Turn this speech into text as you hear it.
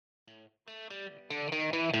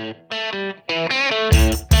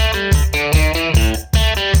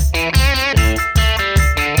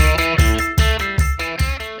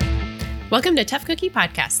Welcome to Tough Cookie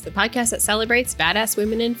Podcast, the podcast that celebrates badass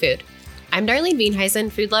women in food. I'm Darlene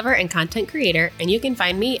Veenhuizen, food lover and content creator, and you can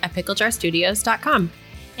find me at picklejarstudios.com.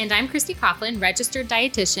 And I'm Christy Coughlin, registered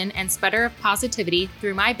dietitian and spreader of positivity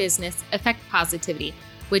through my business, Effect Positivity,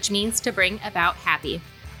 which means to bring about happy.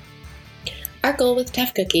 Our goal with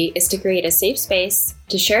Tough Cookie is to create a safe space,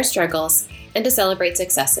 to share struggles, and to celebrate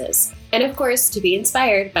successes. And of course, to be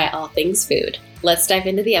inspired by all things food. Let's dive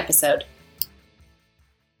into the episode.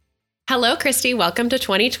 Hello, Christy. Welcome to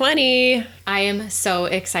 2020. I am so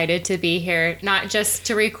excited to be here, not just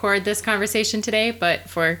to record this conversation today, but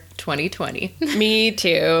for 2020. Me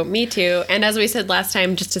too. Me too. And as we said last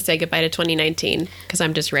time, just to say goodbye to 2019, because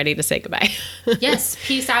I'm just ready to say goodbye. Yes.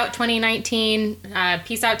 Peace out, 2019.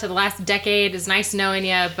 Peace out to the last decade. It's nice knowing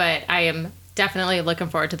you, but I am definitely looking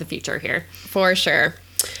forward to the future here. For sure.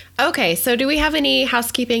 Okay, so do we have any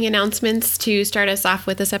housekeeping announcements to start us off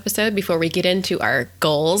with this episode before we get into our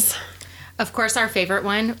goals? Of course, our favorite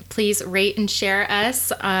one, please rate and share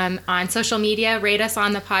us on social media. Rate us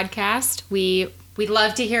on the podcast. We'd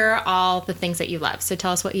love to hear all the things that you love. So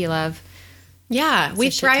tell us what you love. Yeah, we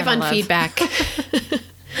thrive on feedback.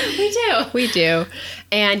 We do. We do.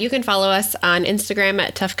 And you can follow us on Instagram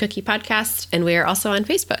at Tough Cookie Podcast. And we are also on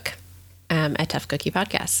Facebook at Tough Cookie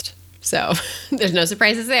Podcast. So there's no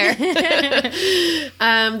surprises there.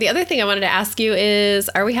 The other thing I wanted to ask you is,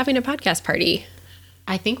 are we having a podcast party?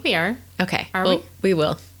 I think we are. Okay. Are we? We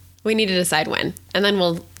will. We need to decide when. And then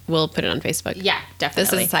we'll put it on Facebook. Yeah,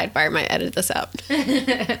 definitely. This is a sidebar. I might edit this out.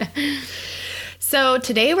 So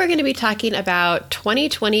today we're going to be talking about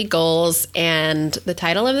 2020 goals. And the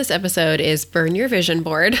title of this episode is Burn Your Vision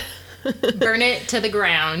Board. Burn it to the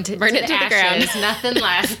ground. Burn it to the ground. Nothing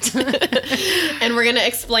left. And we're going to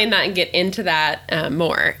explain that and get into that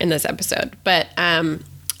more in this episode. But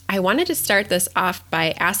I wanted to start this off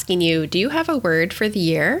by asking you, do you have a word for the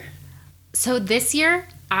year? So this year,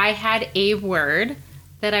 I had a word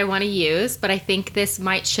that I want to use, but I think this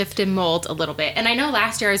might shift and mold a little bit. And I know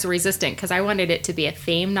last year I was resistant because I wanted it to be a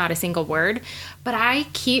theme, not a single word. But I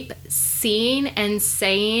keep seeing and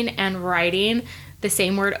saying and writing the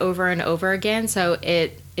same word over and over again. So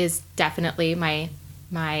it is definitely my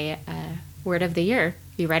word of the year.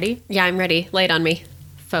 You ready? Yeah, I'm ready. Lay it on me.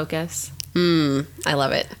 Focus. I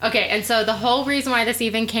love it. Okay, and so the whole reason why this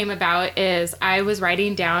even came about is I was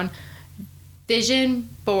writing down Vision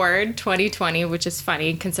Board 2020, which is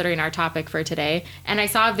funny considering our topic for today. And I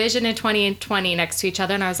saw Vision and 2020 next to each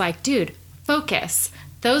other, and I was like, dude, focus.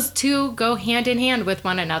 Those two go hand in hand with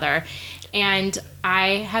one another. And I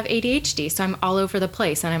have ADHD, so I'm all over the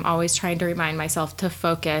place, and I'm always trying to remind myself to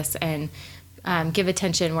focus and give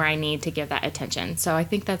attention where I need to give that attention. So I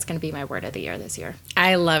think that's going to be my word of the year this year.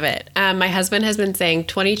 I love it. My husband has been saying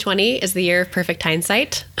 2020 is the year of perfect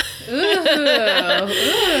hindsight. Ooh. Isn't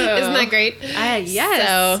that great? Yes.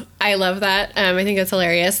 So I love that. I think that's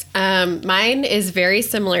hilarious. Mine is very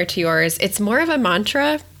similar to yours. It's more of a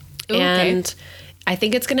mantra. Ooh, and okay. I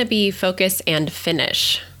think it's going to be focus and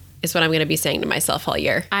finish is what I'm going to be saying to myself all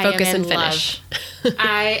year. Focus and finish.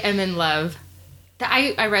 I am in love.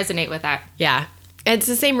 I resonate with that. Yeah. It's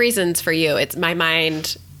the same reasons for you. It's my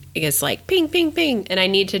mind is like ping, ping, ping. And I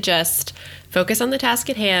need to just focus on the task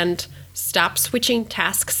at hand, stop switching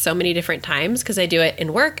tasks so many different times because I do it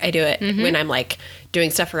in work. I do it when I'm like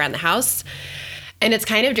doing stuff around the house. And it's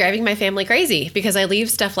kind of driving my family crazy because I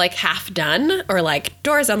leave stuff like half done or like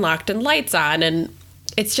doors unlocked and lights on, and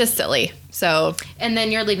it's just silly. So, and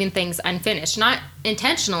then you're leaving things unfinished, not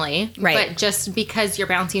intentionally, right, but just because you're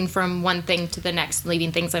bouncing from one thing to the next,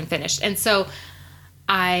 leaving things unfinished. And so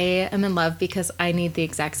I am in love because I need the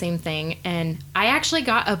exact same thing. And I actually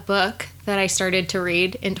got a book that I started to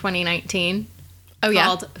read in 2019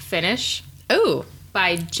 called Finish. Oh,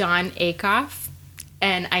 by Jon Acuff.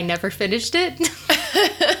 And I never finished it.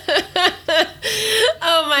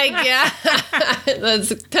 Oh my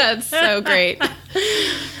God. That's so great.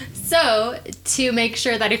 So to make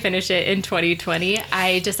sure that I finish it in 2020,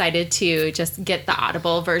 I decided to just get the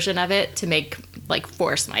Audible version of it to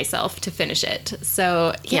force myself to finish it.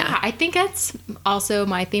 So yeah, I think that's also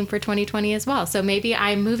my theme for 2020 as well. So maybe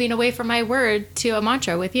I'm moving away from my word to a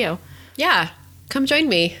mantra with you. Yeah. Come join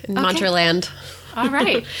me in Mantra Land. All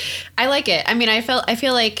right. I like it. I mean, I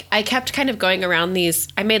feel like I kept kind of going around these.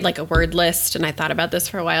 I made like a word list, and I thought about this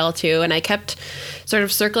for a while too. And I kept sort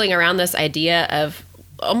of circling around this idea of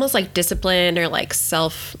almost like discipline or like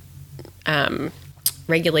self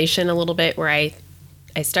regulation a little bit, where I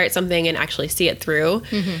start something and actually see it through.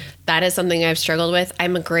 Mm-hmm. That is something I've struggled with.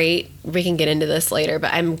 We can get into this later,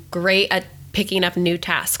 but I'm great at picking up new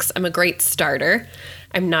tasks. I'm a great starter.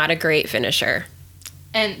 I'm not a great finisher.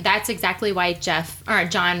 And that's exactly why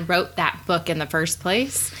John wrote that book in the first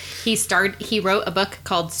place. He wrote a book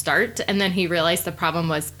called Start, and then he realized the problem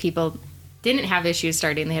was people didn't have issues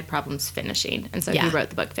starting, they had problems finishing. And so he wrote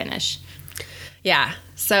the book Finish. Yeah.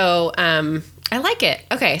 So I like it.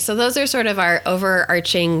 Okay, so those are sort of our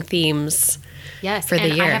overarching themes. Yes, for the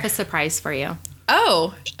year. I have a surprise for you.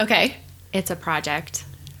 Oh, okay. It's a project.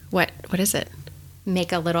 What is it?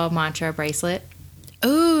 Make a little mantra bracelet.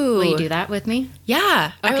 Ooh. Will you do that with me?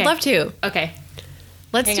 Yeah, I would Okay. love to. Okay.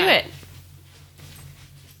 Let's Hang do on. it.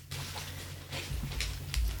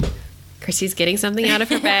 Chrissy's getting something out of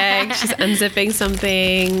her bag. She's unzipping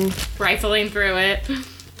something. Rifling through it.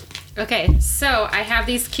 Okay, so I have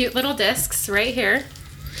these cute little discs right here.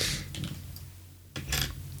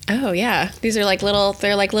 Oh, yeah. They're like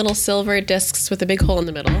little silver discs with a big hole in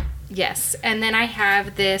the middle. Yes, and then I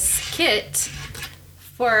have this kit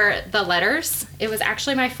for the letters. It was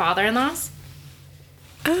actually my father-in-law's.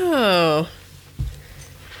 Oh.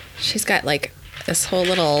 She's got like this whole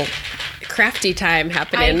little crafty time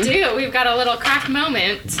happening. I do. We've got a little craft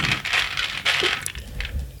moment.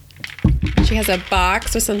 She has a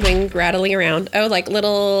box with something rattling around. Oh, like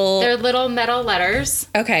little. They're little metal letters.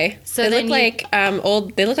 Okay. So they then look like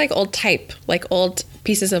old. They look like old type, like old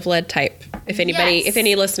pieces of lead type. If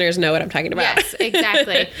any listeners know what I'm talking about. Yes,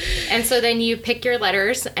 exactly. And so then you pick your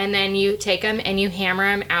letters, and then you take them and you hammer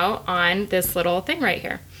them out on this little thing right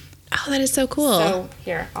here. Oh, that is so cool. So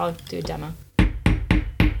here, I'll do a demo.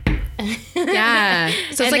 Yeah. So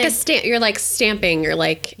it's And like then- a stamp. You're like stamping. You're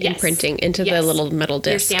like Yes. imprinting into the Yes. little metal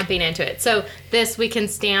You're disc. stamping into it. So this, we can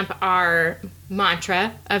stamp our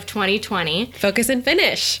mantra of 2020. Focus and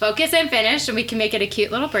finish. Focus and finish, and we can make it a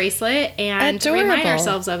cute little bracelet and remind Adorable.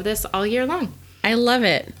 ourselves of this all year long. I love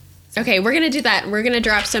it. Okay, we're gonna do that. We're gonna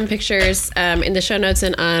drop some pictures in the show notes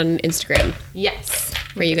and on Instagram Yes.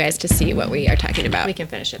 for you guys to see what we are talking about. We can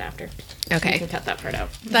finish it after. Okay. We can cut that part out.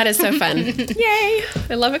 That is so fun. Yay!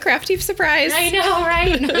 I love a crafty surprise. I know,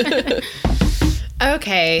 right?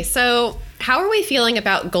 Okay, so how are we feeling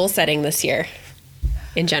about goal setting this year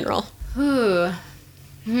in general? Ooh.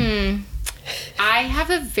 I have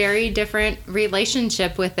a very different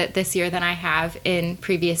relationship with it this year than I have in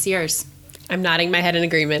previous years. I'm nodding my head in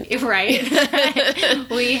agreement. Right?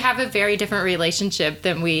 We have a very different relationship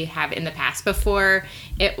than we have in the past. Before,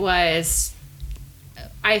 it was,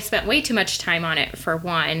 I spent way too much time on it, for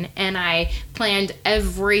one, and I planned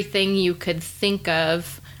everything you could think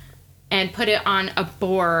of and put it on a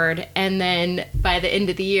board, and then by the end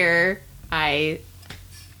of the year, I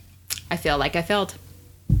feel like I failed.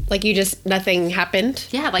 Like nothing happened?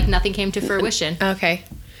 Yeah, like nothing came to fruition. Okay.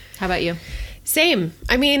 How about you? Same.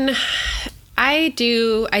 I mean, I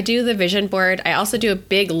do the vision board. I also do a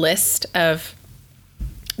big list of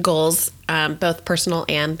goals, both personal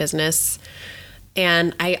and business.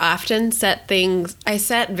 And I often set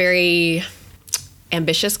very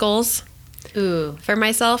ambitious goals Ooh. for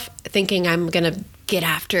myself, thinking I'm going to get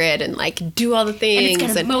after it and like do all the things. And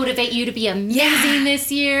it's going to motivate you to be amazing this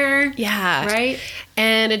year. Yeah. Right?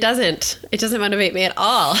 And it doesn't motivate me at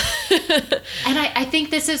all. And I think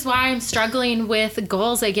this is why I'm struggling with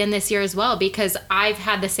goals again this year as well, because I've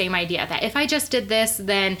had the same idea that if I just did this,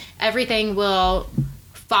 then everything will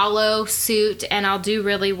follow suit and I'll do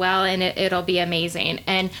really well and it'll be amazing.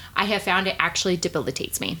 And I have found it actually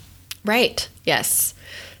debilitates me. Right. Yes.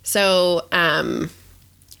 So,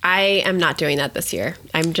 I am not doing that this year.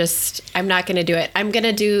 I'm not going to do it. I'm going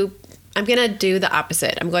to do the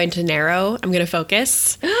opposite. I'm going to narrow. I'm going to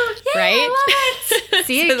focus. Yay, right? I love it.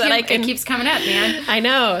 See, So that it keeps coming up, man. I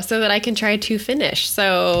know. So that I can try to finish.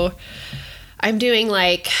 So I'm doing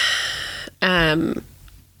like, main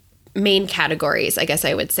categories, I guess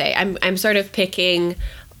I would say. I'm sort of picking,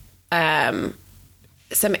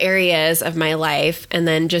 some areas of my life and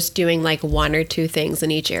then just doing like one or two things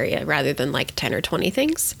in each area rather than like 10 or 20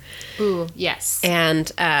 things. Ooh, yes.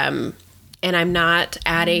 And I'm not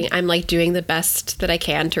adding, I'm like doing the best that I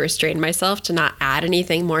can to restrain myself to not add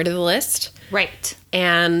anything more to the list. Right.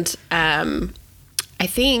 And I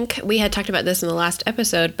think we had talked about this in the last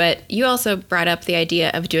episode, but you also brought up the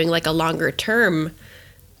idea of doing like a longer term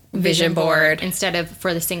vision board instead of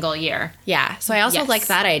for the single year. Yeah. So I also Yes. like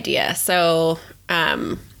that idea. So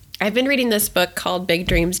I've been reading this book called Big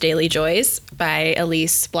Dreams, Daily Joys by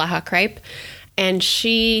Elise Blaha-Kripe. And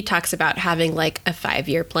she talks about having like a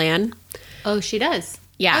 5-year plan. Oh, she does?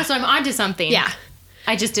 Yeah. Oh, so I'm onto something. Yeah.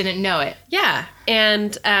 I just didn't know it. Yeah.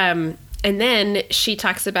 And then she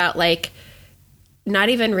talks about like not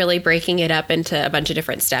even really breaking it up into a bunch of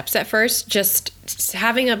different steps at first, just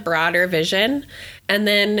having a broader vision and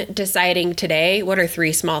then deciding today what are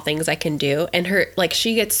 3 small things I can do. And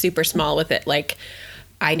she gets super small with it. Like,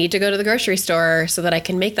 I need to go to the grocery store so that I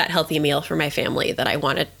can make that healthy meal for my family that I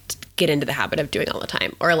want to get into the habit of doing all the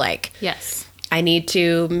time. Or like, yes, I need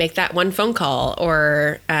to make that one phone call,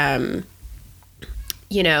 or,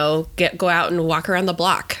 go out and walk around the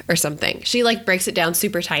block or something. She like breaks it down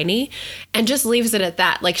super tiny and just leaves it at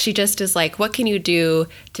that. Like she just is like, what can you do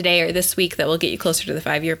today or this week that will get you closer to the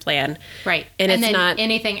 5-year plan? Right. And it's then not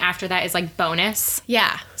anything after that is like bonus.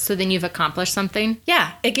 Yeah. So then you've accomplished something.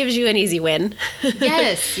 Yeah. It gives you an easy win.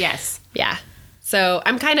 Yes. Yes. Yeah. So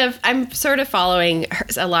I'm sort of following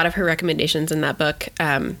a lot of her recommendations in that book.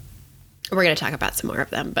 We're going to talk about some more of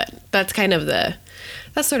them, but that's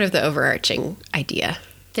sort of the overarching idea.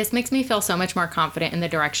 This makes me feel so much more confident in the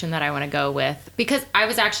direction that I want to go with, because I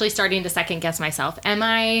was actually starting to second guess myself. Am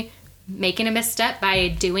I making a misstep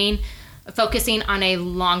by focusing on a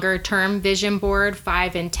longer term vision board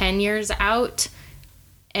 5 and 10 years out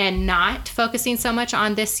and not focusing so much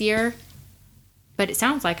on this year? But it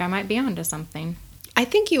sounds like I might be onto something. I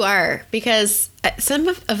think you are, because some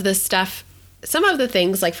of the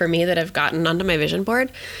things, like for me, that have gotten onto my vision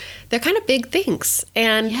board, they're kind of big things.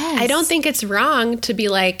 And yes. I don't think it's wrong to be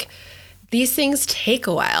like, these things take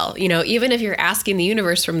a while. Even if you're asking the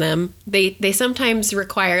universe from them, they sometimes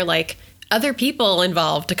require like other people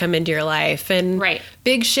involved to come into your life, and right.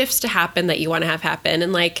 big shifts to happen that you want to have happen.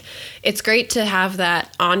 And like, it's great to have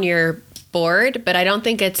that on your board, but I don't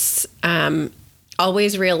think it's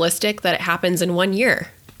always realistic that it happens in 1 year.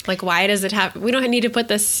 Like, why does it have, we don't need to put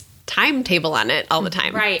this timetable on it all the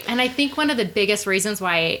time. Right. And I think one of the biggest reasons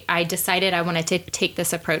why I decided I wanted to take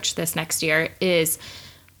this approach this next year is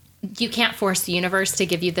you can't force the universe to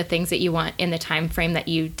give you the things that you want in the time frame that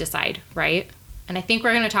you decide, right? And I think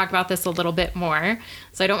we're going to talk about this a little bit more.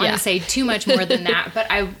 So I don't want to say too much more than that, but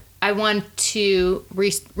I want to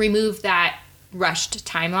remove that rushed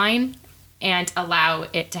timeline and allow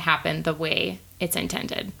it to happen the way it's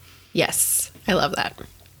intended. Yes. I love that.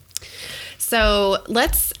 So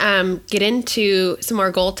let's get into some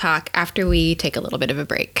more goal talk after we take a little bit of a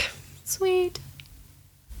break. Sweet.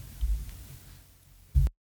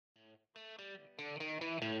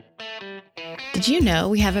 Did you know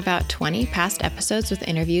we have about 20 past episodes with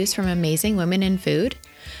interviews from amazing women in food?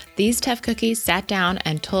 These tough cookies sat down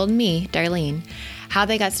and told me, Darlene, how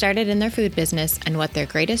they got started in their food business and what their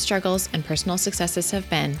greatest struggles and personal successes have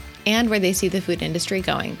been, and where they see the food industry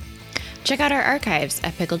going. Check out our archives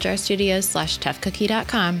at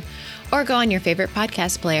picklejarstudios/toughcookie.com, or go on your favorite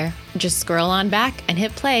podcast player. Just scroll on back and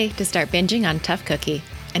hit play to start binging on Tough Cookie.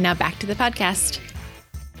 And now back to the podcast.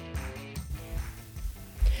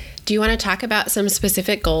 Do you want to talk about some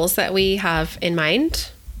specific goals that we have in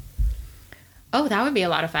mind? Oh, that would be a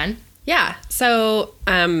lot of fun. Yeah. So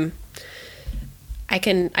I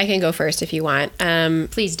can go first if you want.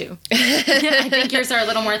 Please do. I think yours are a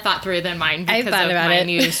little more thought through than mine because I thought of about my it.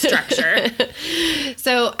 new structure.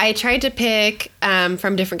 So I tried to pick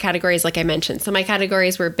from different categories, like I mentioned. So my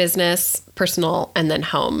categories were business, personal, and then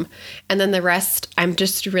home. And then the rest, I'm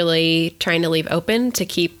just really trying to leave open to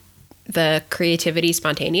keep the creativity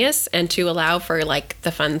spontaneous and to allow for like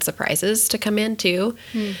the fun surprises to come in too.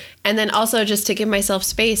 And then also just to give myself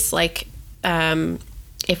space, like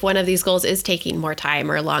if one of these goals is taking more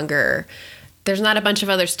time or longer, there's not a bunch of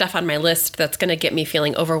other stuff on my list that's going to get me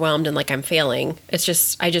feeling overwhelmed and like I'm failing. It's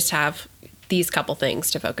just, I just have these couple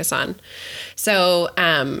things to focus on. So,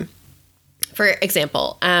 for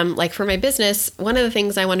example, like for my business, one of the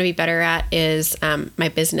things I want to be better at is my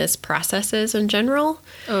business processes in general.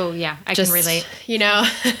 Oh, yeah. I can relate.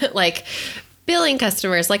 Like billing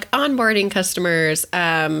customers, like onboarding customers,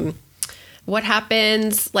 what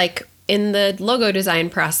happens like in the logo design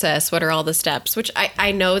process, what are all the steps, which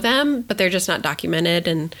I know them, but they're just not documented.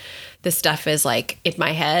 And this stuff is like in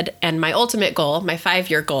my head. And my ultimate goal, my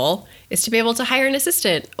 5-year goal, is to be able to hire an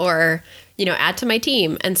assistant or, add to my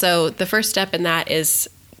team. And so the first step in that is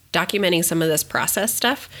documenting some of this process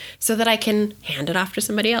stuff so that I can hand it off to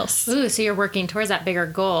somebody else. Ooh, so you're working towards that bigger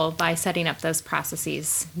goal by setting up those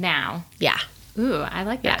processes now. Yeah. Ooh, I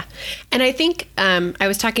like that. Yeah. And I think I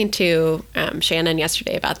was talking to Shannon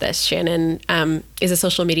yesterday about this. Shannon is a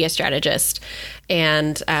social media strategist,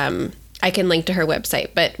 and I can link to her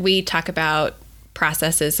website, but we talk about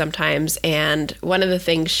processes sometimes. And one of the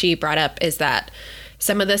things she brought up is that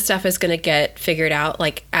some of this stuff is going to get figured out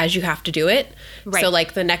like as you have to do it. Right. So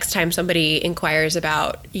like the next time somebody inquires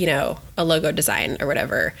about, a logo design or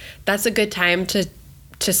whatever, that's a good time to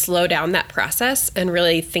slow down that process and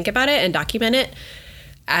really think about it and document it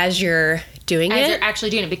as you're doing it. As you're actually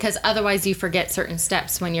doing it, because otherwise you forget certain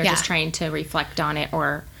steps when you're just trying to reflect on it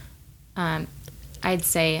or I'd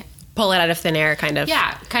say pull it out of thin air kind of.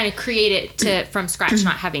 Yeah, kind of create it from scratch,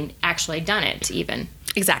 not having actually done it even.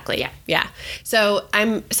 Exactly. Yeah. Yeah. So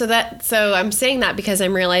I'm saying that because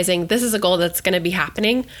I'm realizing this is a goal that's going to be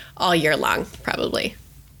happening all year long, probably.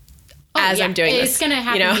 I'm doing this. It's going to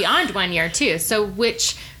happen beyond 1 year too. So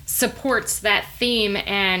which supports that theme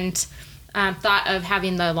and thought of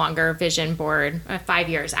having the longer vision board 5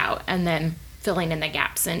 years out and then filling in the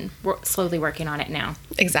gaps and slowly working on it now.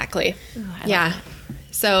 Exactly. Ooh, yeah.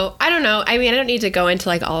 So I don't know. I mean, I don't need to go into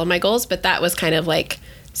like all of my goals, but that was kind of like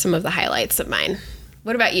some of the highlights of mine.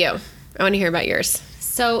 What about you? I want to hear about yours.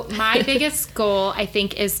 So my biggest goal, I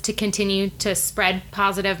think, is to continue to spread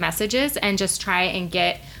positive messages and just try and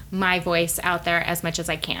get my voice out there as much as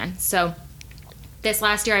I can. So this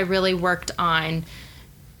last year, I really worked on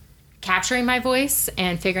capturing my voice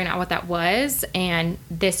and figuring out what that was. And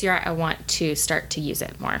this year, I want to start to use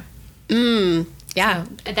it more. Yeah.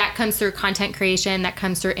 So that comes through content creation, that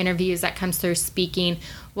comes through interviews, that comes through speaking,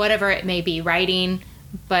 whatever it may be, writing,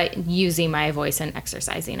 but using my voice and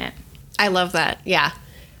exercising it. I love that. Yeah.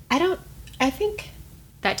 I think,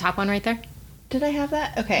 That top one right there? did I have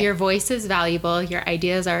that? Okay. Your voice is valuable. Your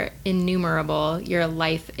ideas are innumerable. Your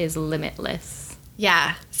life is limitless.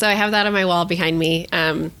 Yeah. So I have that on my wall behind me.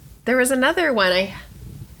 There was another one.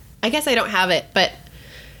 I guess I don't have it, but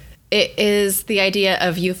it is the idea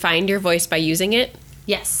of you find your voice by using it.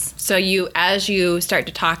 Yes. So as you start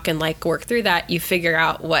to talk and like work through that, you figure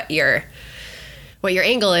out what your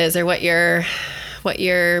angle is or what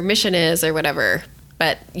your mission is or whatever.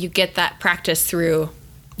 But you get that practice through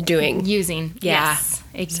doing. Using. Yeah. Yes,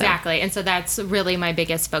 exactly. And so that's really my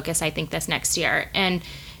biggest focus, I think, this next year. And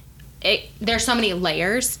there's so many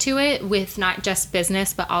layers to it with not just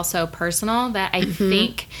business, but also personal that I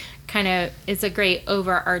think kind of is a great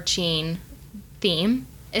overarching theme,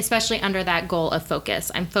 especially under that goal of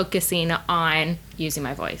focus. I'm focusing on using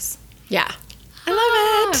my voice. Yeah. I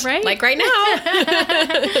love it. Right? Like right now.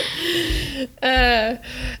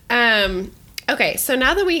 Okay, so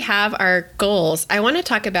now that we have our goals, I want to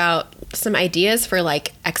talk about some ideas for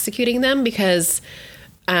like executing them because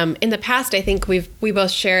in the past, I think we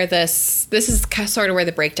both share this. This is sort of where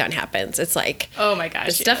the breakdown happens. It's like, Oh my gosh.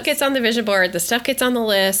 the stuff gets on the vision board, the stuff gets on the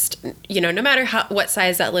list, no matter what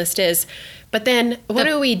size that list is. But then what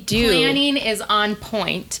do we do? Planning is on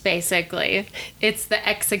point, basically. It's the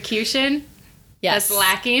execution that's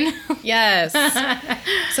lacking. Yes.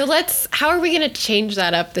 So how are we going to change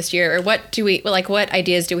that up this year? Or what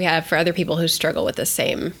ideas do we have for other people who struggle with the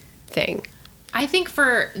same thing? I think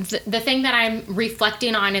for the thing that I'm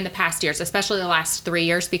reflecting on in the past years, especially the last 3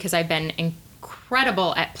 years, because I've been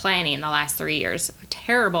incredible at planning the last 3 years,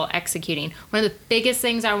 terrible executing. One of the biggest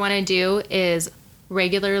things I want to do is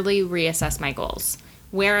regularly reassess my goals,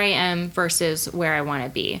 where I am versus where I want to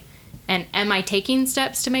be. And am I taking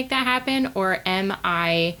steps to make that happen, or am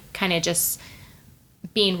I kind of just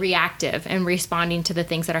being reactive and responding to the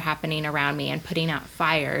things that are happening around me and putting out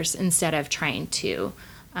fires instead of trying to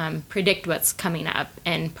predict what's coming up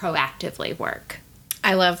and proactively work?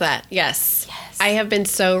 I love that. Yes. I have been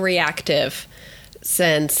so reactive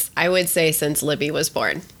since Libby was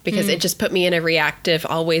born because it just put me in a reactive,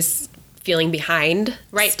 always feeling behind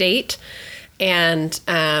state. And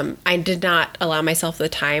I did not allow myself the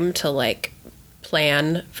time to like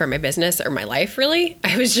plan for my business or my life, really.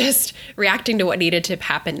 I was just reacting to what needed to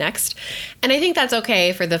happen next. And I think that's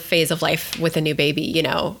okay for the phase of life with a new baby,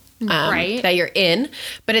 that you're in.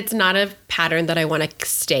 But it's not a pattern that I want to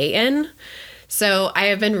stay in. So I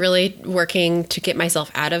have been really working to get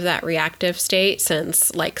myself out of that reactive state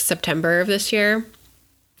since like September of this year.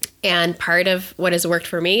 And part of what has worked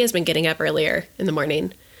for me has been getting up earlier in the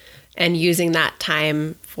morning and using that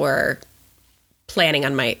time for planning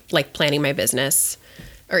my business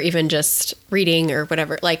or even just reading or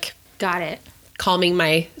whatever, like Got it. calming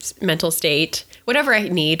my mental state, whatever I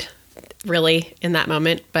need really in that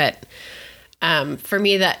moment. But for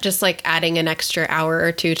me, that just like adding an extra hour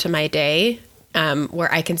or two to my day where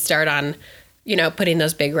I can start on, putting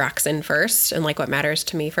those big rocks in first and like what matters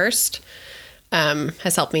to me first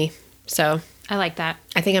has helped me. So I like that.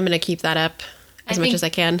 I think I'm going to keep that up as much as I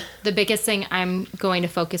can. The biggest thing I'm going to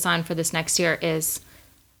focus on for this next year is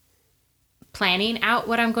planning out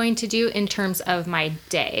what I'm going to do in terms of my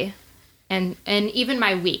day and even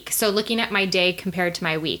my week. So looking at my day compared to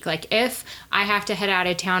my week, like if I have to head out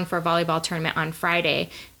of town for a volleyball tournament on Friday,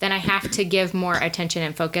 then I have to give more attention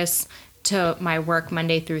and focus to my work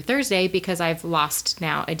Monday through Thursday because I've lost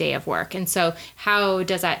now a day of work. And so how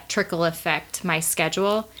does that trickle affect my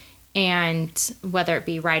schedule? And whether it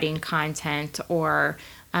be writing content or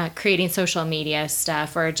creating social media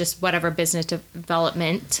stuff or just whatever business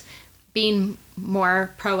development, being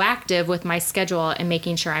more proactive with my schedule and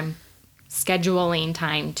making sure I'm scheduling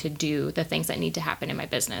time to do the things that need to happen in my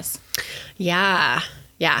business. Yeah.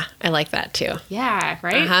 Yeah. I like that too. Yeah,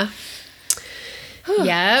 right? Uh-huh.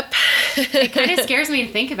 Yep. It kind of scares me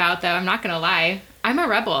to think about, though. I'm not going to lie. I'm a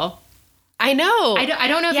rebel. I know. I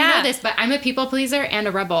don't know if you know this, but I'm a people pleaser and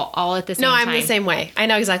a rebel all at the same time. No, I'm the same way. I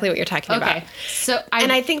know exactly what you're talking about. Okay. So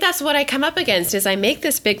I think that's what I come up against is I make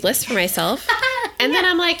this big list for myself and then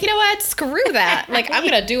I'm like, you know what? Screw that. Like, I'm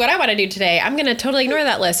going to do what I want to do today. I'm going to totally ignore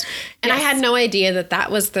that list. And I had no idea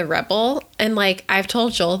that was the rebel. And like, I've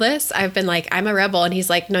told Joel this. I've been like, I'm a rebel. And he's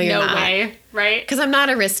like, no, you're not. No way. Right? Because I'm not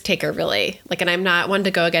a risk taker, really. Like, and I'm not one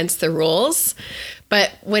to go against the rules.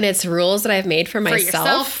 But when it's rules that I've made for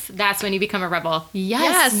myself, that's when you become a rebel.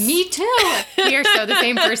 Yes, me too. We are so the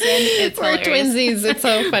same person. It's we're hilarious. twinsies. It's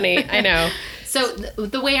so funny. I know. So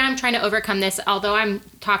the way I'm trying to overcome this, although I'm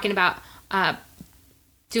talking about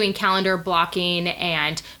doing calendar blocking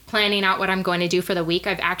and planning out what I'm going to do for the week,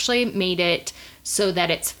 I've actually made it so that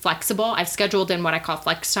it's flexible. I've scheduled in what I call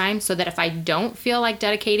flex time so that if I don't feel like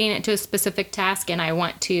dedicating it to a specific task and I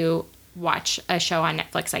want to watch a show on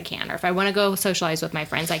Netflix, I can. Or if I want to go socialize with my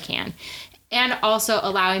friends, I can. And also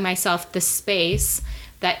allowing myself the space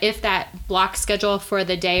that if that block schedule for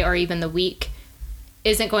the day or even the week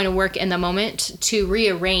isn't going to work in the moment, to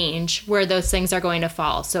rearrange where those things are going to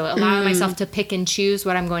fall. So allowing myself to pick and choose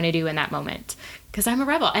what I'm going to do in that moment. Because I'm a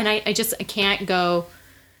rebel and I can't go.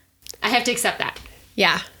 I have to accept that.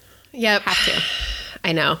 Yeah. Yep. Have to.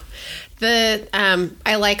 I know.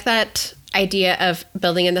 I like that idea of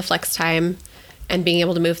building in the flex time and being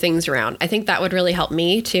able to move things around. I think that would really help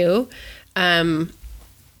me too. And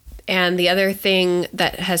the other thing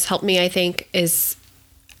that has helped me, I think, is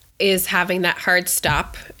having that hard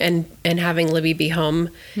stop and having Libby be home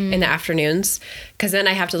in the afternoons. Because then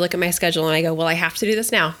I have to look at my schedule and I go, well, I have to do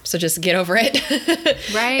this now. So just get over it.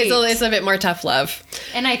 Right. It's a bit more tough love.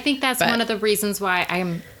 And I think that's one of the reasons why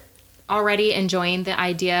I'm already enjoying the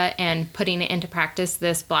idea and putting it into practice,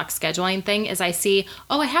 this block scheduling thing, is I see,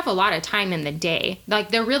 I have a lot of time in the day. Like,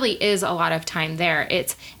 there really is a lot of time there.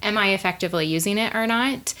 It's, am I effectively using it or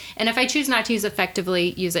not? And if I choose not to use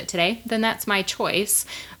it today, then that's my choice.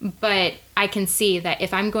 But I can see that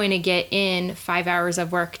if I'm going to get in 5 hours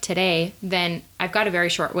of work today, then I've got a very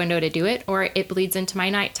short window to do it, or it bleeds into my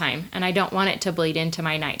nighttime. And I don't want it to bleed into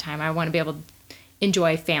my nighttime. I want to be able to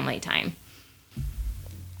enjoy family time.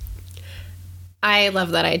 I love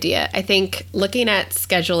that idea. I think looking at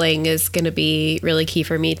scheduling is going to be really key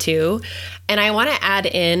for me too. And I want to add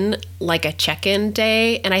in like a check-in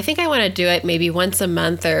day. And I think I want to do it maybe once a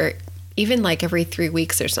month or even like every 3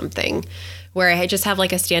 weeks or something, where I just have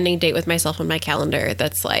like a standing date with myself on my calendar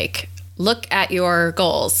that's like, look at your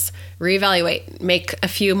goals, reevaluate, make a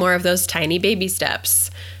few more of those tiny baby steps.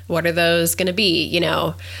 What are those going to be,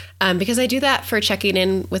 because I do that for checking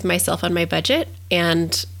in with myself on my budget,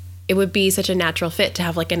 and it would be such a natural fit to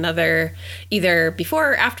have like another, either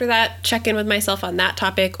before or after that, check in with myself on that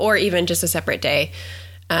topic, or even just a separate day.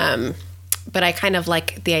 But I kind of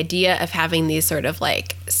like the idea of having these sort of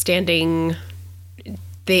like standing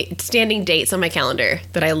dates on my calendar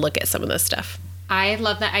that I look at some of this stuff. I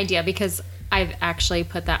love that idea because I've actually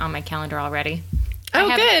put that on my calendar already.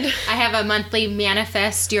 Good. I have a monthly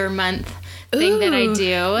manifest your month thing that I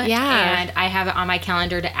do. Yeah. And I have it on my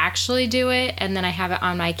calendar to actually do it. And then I have it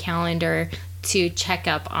on my calendar to check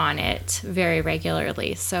up on it very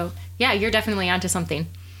regularly. So yeah, you're definitely onto something.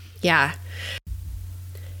 Yeah.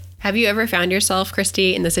 Have you ever found yourself,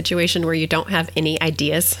 Christy, in the situation where you don't have any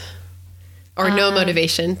ideas or no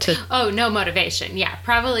motivation to? Oh, no motivation. Yeah.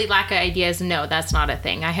 Probably lack of ideas. No, that's not a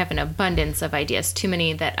thing. I have an abundance of ideas, too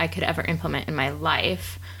many that I could ever implement in my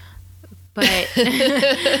life. But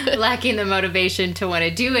lacking the motivation to want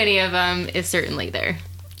to do any of them is certainly there.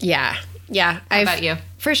 Yeah. Yeah. How about you?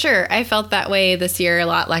 For sure. I felt that way this year a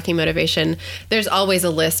lot, lacking motivation. There's always a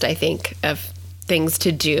list, I think, of things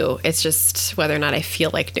to do. It's just whether or not I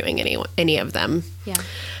feel like doing any of them. Yeah.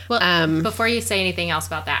 Well, before you say anything else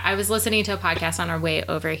about that, I was listening to a podcast on our way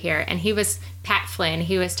over here, and Pat Flynn,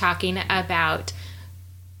 he was talking about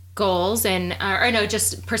goals and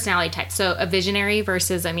just personality types. So a visionary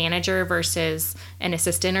versus a manager versus an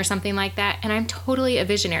assistant or something like that. And I'm totally a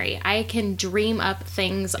visionary. I can dream up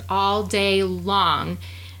things all day long.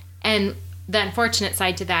 And the unfortunate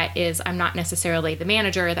side to that is I'm not necessarily the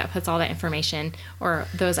manager that puts all that information or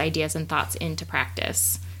those ideas and thoughts into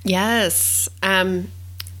practice. Yes.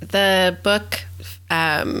 The book,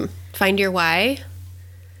 Find Your Why,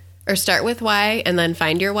 or Start With Why and then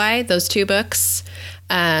Find Your Why, those two books.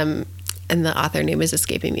 And the author name is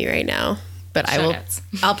escaping me right now, but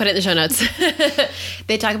I'll put it in the show notes.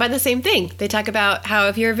 They talk about the same thing. They talk about how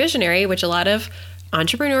if you're a visionary, which a lot of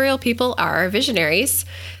entrepreneurial people are visionaries,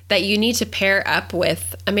 that you need to pair up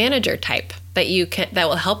with a manager type that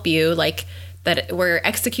will help you, like, that where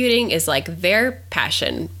executing is like their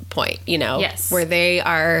passion point, Yes. where they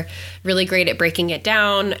are really great at breaking it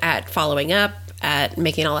down, at following up, at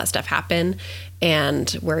making all that stuff happen,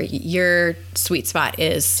 and where your sweet spot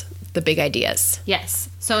is the big ideas. Yes.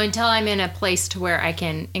 So until I'm in a place to where I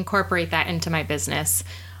can incorporate that into my business,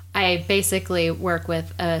 I basically work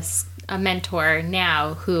with a mentor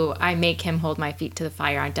now who I make him hold my feet to the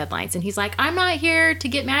fire on deadlines. And he's like, I'm not here to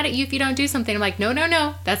get mad at you if you don't do something. I'm like, no.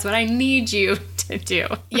 That's what I need you to do.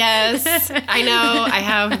 Yes, I know.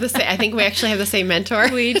 I think we actually have the same mentor.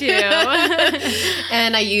 We do.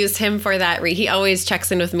 And I use him for that. He always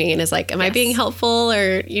checks in with me and is like, am I being helpful?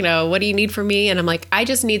 Or, what do you need from me? And I'm like, I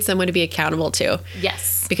just need someone to be accountable to.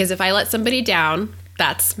 Yes. Because if I let somebody down,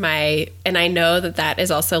 and I know that is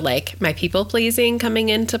also like my people pleasing coming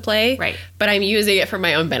into play. Right. But I'm using it for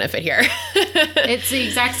my own benefit here. It's the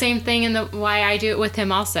exact same thing in why I do it with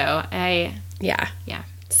him also. Yeah. Yeah.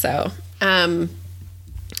 So,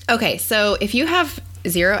 okay. So if you have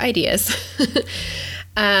 0 ideas,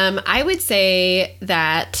 I would say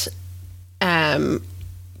that,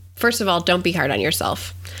 first of all, don't be hard on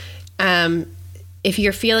yourself. If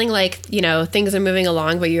you're feeling like, things are moving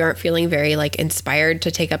along, but you aren't feeling very like inspired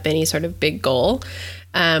to take up any sort of big goal,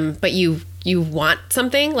 but you want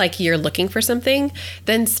something, like you're looking for something,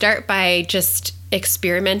 then start by just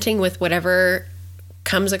experimenting with whatever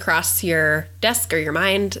comes across your desk or your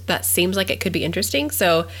mind that seems like it could be interesting.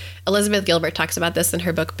 So Elizabeth Gilbert talks about this in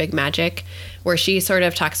her book, Big Magic, where she sort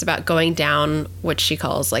of talks about going down what she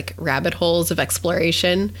calls like rabbit holes of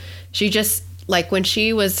exploration. She just, like, when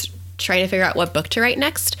she was trying to figure out what book to write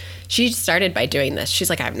next, she started by doing this. She's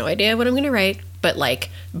like, I have no idea what I'm going to write, but like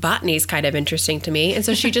botany is kind of interesting to me. And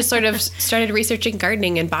so she just sort of started researching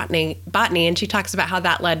gardening and botany, and she talks about how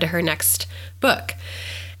that led to her next book.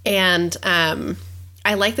 And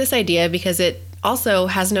I like this idea because it also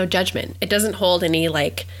has no judgment. It doesn't hold any,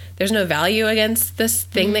 like, there's no value against this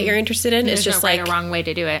thing that you're interested in. It's just no like right or wrong way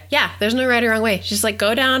to do it. Yeah, there's no right or wrong way. Just like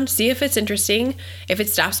go down, see if it's interesting. If it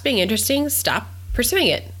stops being interesting, stop pursuing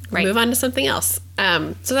it. Right. Move on to something else.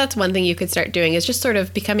 So that's one thing you could start doing, is just sort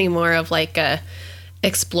of becoming more of like a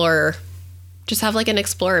explorer. Just have like an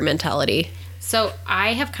explorer mentality. So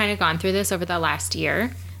I have kind of gone through this over the last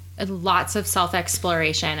year. Lots of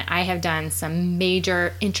self-exploration. I have done some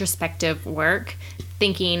major introspective work,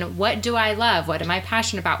 thinking, what do I love? What am I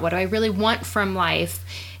passionate about? What do I really want from life?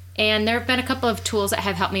 And there have been a couple of tools that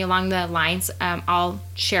have helped me along the lines. I'll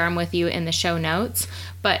share them with you in the show notes.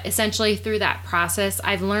 But essentially through that process,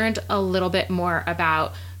 I've learned a little bit more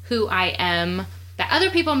about who I am that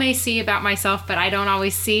other people may see about myself, but I don't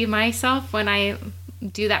always see myself when I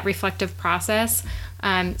do that reflective process,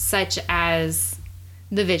 such as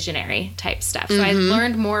the visionary type stuff. So I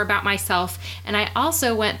learned more about myself. And I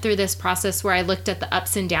also went through this process where I looked at the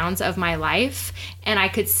ups and downs of my life, and I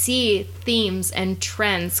could see themes and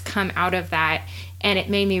trends come out of that. And it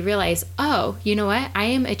made me realize, oh, you know what? I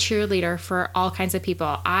am a cheerleader for all kinds of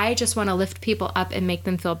people. I just want to lift people up and make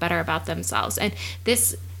them feel better about themselves. And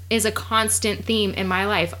this is a constant theme in my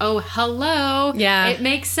life. Oh, hello. Yeah. It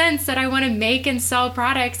makes sense that I want to make and sell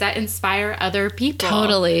products that inspire other people.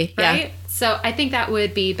 Totally. Right? Yeah. So I think that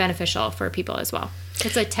would be beneficial for people as well.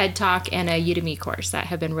 It's a TED Talk and a Udemy course that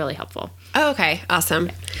have been really helpful. Oh, okay.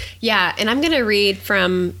 Awesome. Yeah. And I'm going to read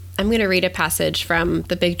a passage from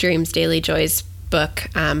the Big Dreams, Daily Joys book,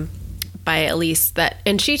 by Elise,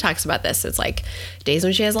 and she talks about this. It's like days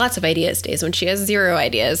when she has lots of ideas, days when she has 0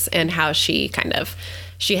 ideas, and how she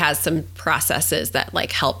has some processes that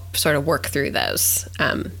like help sort of work through those,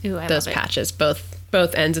 those patches,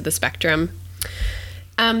 both ends of the spectrum.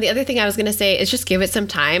 The other thing I was going to say is just give it some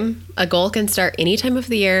time. A goal can start any time of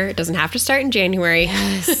the year. It doesn't have to start in January.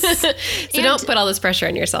 Yes. So don't put all this pressure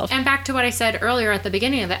on yourself. And back to what I said earlier at the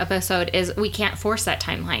beginning of the episode is we can't force that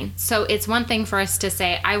timeline. So it's one thing for us to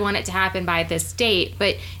say, I want it to happen by this date,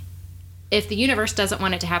 but if the universe doesn't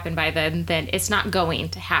want it to happen by then it's not going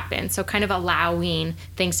to happen. So kind of allowing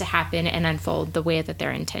things to happen and unfold the way that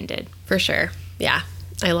they're intended. For sure. Yeah.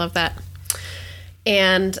 I love that.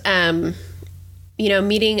 And,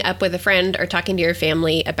 meeting up with a friend or talking to your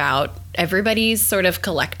family about everybody's sort of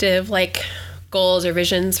collective like goals or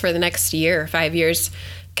visions for the next year or 5 years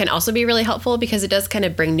can also be really helpful, because it does kind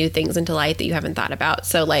of bring new things into light that you haven't thought about.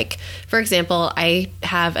 So like, for example, I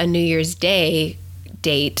have a New Year's Day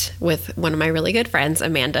date with one of my really good friends,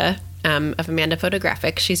 Amanda, of Amanda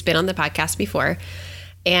Photographic. She's been on the podcast before.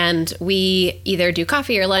 And we either do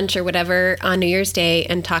coffee or lunch or whatever on New Year's Day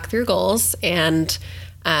and talk through goals and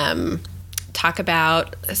talk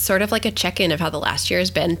about sort of like a check-in of how the last year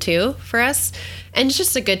has been too for us. And it's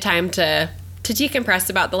just a good time to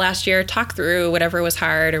decompress about the last year, talk through whatever was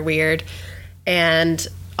hard or weird, and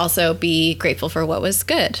also be grateful for what was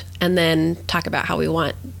good, and then talk about how we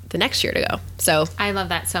want the next year to go. So I love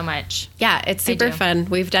that so much. yeah, it's super fun.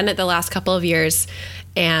 We've done it the last couple of years,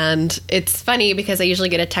 and it's funny because I usually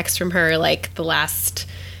get a text from her like the last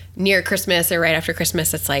near Christmas or right after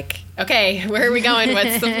Christmas. It's like, okay, where are we going?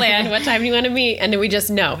 What's the plan? What time do you want to meet? And then we just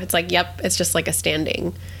know. It's like, yep, it's just like a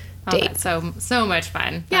standing date. That's so much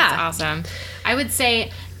fun. That's awesome. I would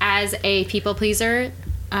say as a people pleaser,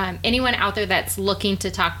 anyone out there that's looking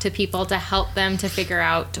to talk to people to help them to figure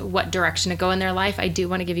out what direction to go in their life, I do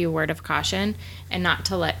want to give you a word of caution and not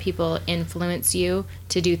to let people influence you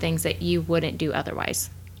to do things that you wouldn't do otherwise.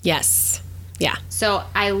 Yes. Yeah. So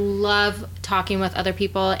I love talking with other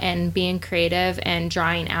people and being creative and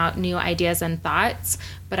drawing out new ideas and thoughts.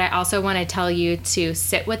 But I also want to tell you to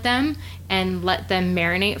sit with them and let them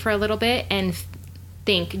marinate for a little bit and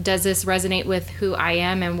think, does this resonate with who I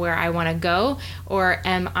am and where I want to go? Or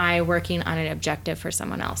am I working on an objective for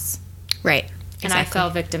someone else? Right. And I fell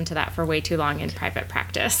victim to that for way too long in private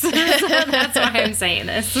practice. So that's why I'm saying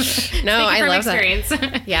this. No, I love experience.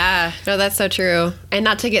 that. Yeah. No, that's so true. And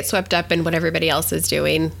not to get swept up in what everybody else is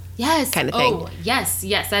doing. Yes. Kind of thing. Oh, yes.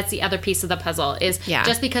 That's the other piece of the puzzle is Yeah.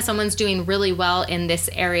 just because someone's doing really well in this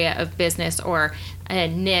area of business or a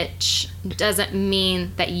niche doesn't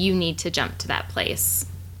mean that you need to jump to that place.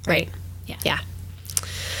 Right. Yeah. Yeah.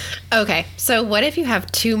 Okay. So what if you have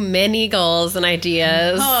too many goals and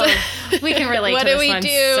ideas? Oh, we can relate What to do this we one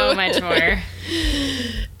do? so much more.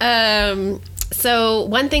 So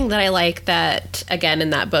one thing that I like that, again,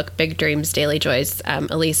 in that book, Big Dreams, Daily Joys,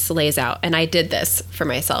 Elise lays out, and I did this for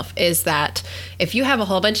myself, is that if you have a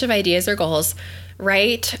whole bunch of ideas or goals,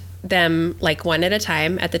 write them like one at a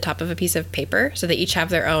time at the top of a piece of paper so they each have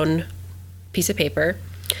their own piece of paper.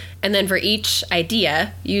 And then for each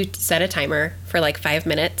idea, you set a timer for like 5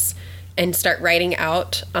 minutes and start writing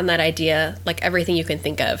out on that idea like everything you can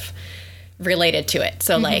think of related to it.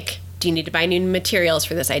 So like, do you need to buy new materials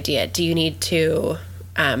for this idea? Do you need to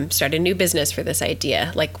start a new business for this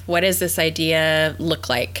idea? Like, what does this idea look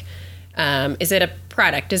like? Is it a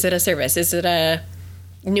product? Is it a service? Is it a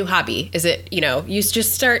new hobby? Is it, you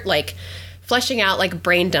just start like fleshing out, like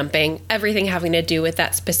brain dumping, everything having to do with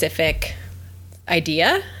that specific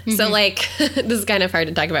idea. So like, this is kind of hard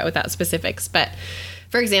to talk about without specifics, but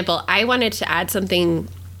for example, I wanted to add something,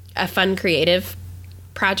 a fun creative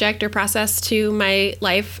project or process to my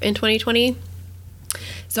life in 2020.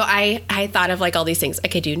 So I thought of like all these things. I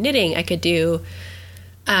could do knitting. I could do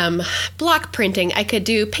block printing. I could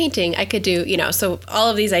do painting. I could do, so all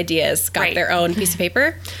of these ideas got their own piece of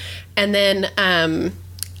paper. And then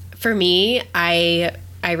for me,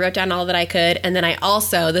 I wrote down all that I could. And then I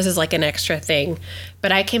also, this is like an extra thing,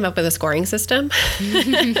 but I came up with a scoring system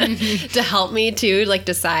to help me to like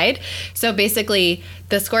decide. So basically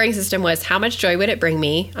the scoring system was how much joy would it bring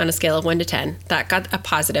me on a scale of 1 to 10? That got a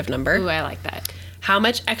positive number. Ooh, I like that. How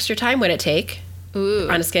much extra time would it take? Ooh.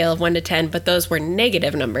 On a scale of 1 to 10, but those were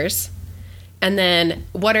negative numbers. And then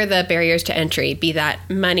what are the barriers to entry? Be that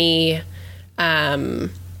money,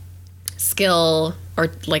 skill,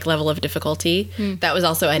 or like level of difficulty. That was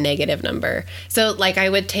also a negative number. So like I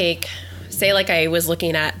would take, say like I was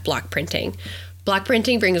looking at block printing. Block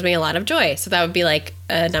printing brings me a lot of joy. So that would be like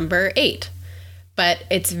a number 8. But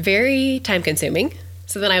it's very time consuming.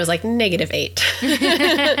 So then I was like -8.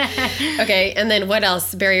 Okay. And then what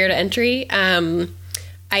else? Barrier to entry.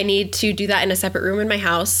 I need to do that in a separate room in my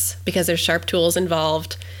house because there's sharp tools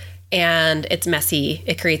involved and it's messy.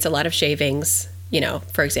 It creates a lot of shavings,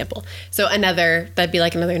 for example. So that'd be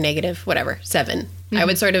like another negative, whatever, 7. I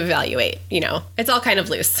would sort of evaluate, it's all kind of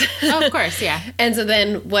loose. Oh, of course. Yeah. And so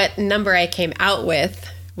then what number I came out with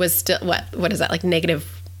was still, what is that? Like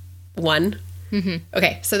 -1?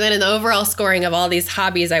 Okay, so then in the overall scoring of all these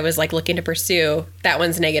hobbies I was like looking to pursue, that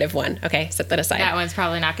one's -1. Okay, set that aside. That one's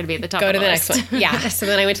probably not going to be at the top Go of to the list. next one. Yeah, so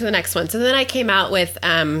then I went to the next one. So then I came out with,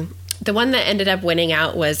 the one that ended up winning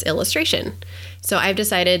out was illustration. So I've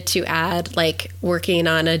decided to add like working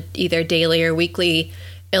on a either daily or weekly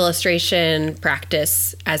illustration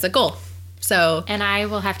practice as a goal. So, And I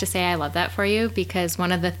will have to say I love that for you because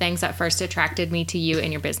one of the things that first attracted me to you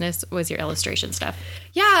and your business was your illustration stuff.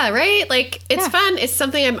 yeah, right? Like it's fun. It's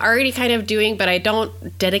something I'm already kind of doing, but I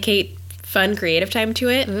don't dedicate fun creative time to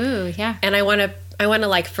it. Ooh, yeah. And I want to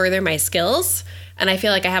like further my skills. And I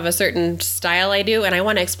feel like I have a certain style I do, and I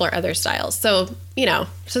want to explore other styles. So,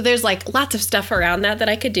 so there's like lots of stuff around that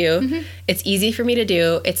I could do. It's easy for me to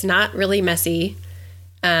do. It's not really messy.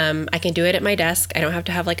 I can do it at my desk. I don't have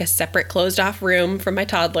to have like a separate closed off room from my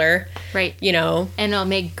toddler. Right. You know. And it'll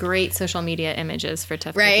make great social media images for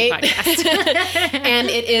Tough Right. Cookie Podcast. And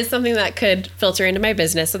it is something that could filter into my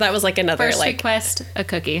business. So that was like another First like request, a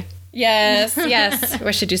cookie. Yes.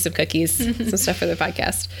 We should do some cookies, some stuff for the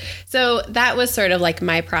podcast. So that was sort of like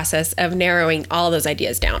my process of narrowing all those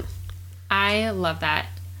ideas down. I love that.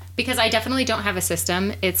 Because I definitely don't have a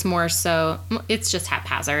system. It's more so, it's just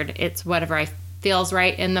haphazard. It's whatever feels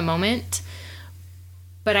right in the moment.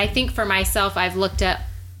 But I think for myself, I've looked at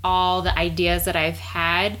all the ideas that I've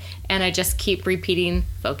had and I just keep repeating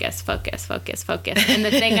focus, focus, focus, focus. And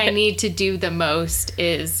the thing I need to do the most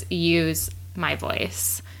is use my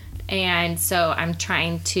voice. And so I'm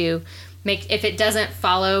trying to make, if it doesn't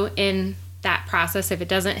follow in that process, if it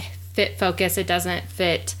doesn't fit focus, it doesn't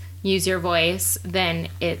fit use your voice, then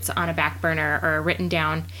it's on a back burner or written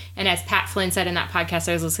down. And as Pat Flynn said in that podcast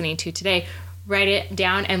I was listening to today, write it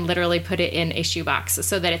down and literally put it in a shoebox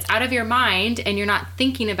so that it's out of your mind and you're not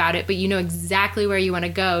thinking about it, but you know exactly where you want to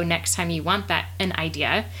go next time you want an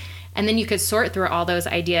idea. And then you could sort through all those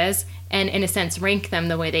ideas and in a sense rank them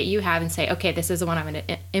the way that you have and say, okay, this is the one I'm going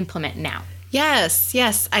to implement now. Yes.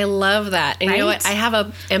 I love that. And you know what? I have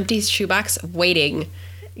a empty shoebox waiting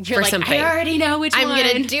You're for like, something. I already know which one. I'm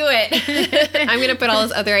going to do it. I'm going to put all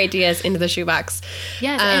those other ideas into the shoebox.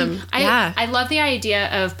 Yes, and I love the idea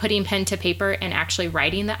of putting pen to paper and actually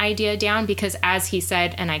writing the idea down because as he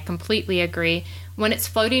said, and I completely agree, when it's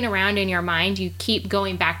floating around in your mind, you keep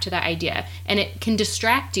going back to that idea and it can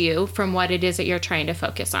distract you from what it is that you're trying to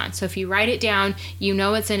focus on. So if you write it down, you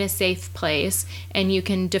know it's in a safe place and you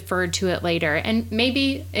can defer to it later. And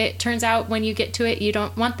maybe it turns out when you get to it, you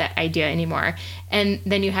don't want that idea anymore. And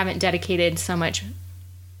then you haven't dedicated so much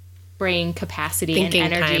brain capacity Thinking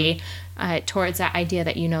and energy towards that idea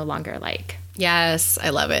that you no longer like. Yes, I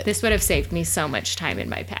love it. This would have saved me so much time in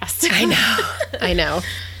my past. I know.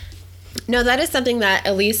 No, that is something that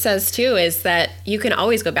Elise says too, is that you can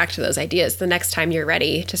always go back to those ideas the next time you're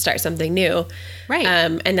ready to start something new. Right.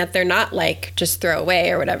 And that they're not like just throw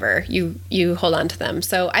away or whatever. You hold on to them.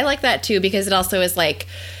 So I like that too, because it also is like,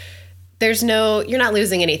 you're not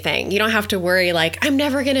losing anything. You don't have to worry like, I'm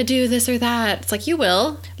never going to do this or that. It's like, you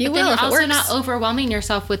will. You will if it works. You're also not overwhelming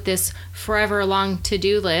yourself with this forever long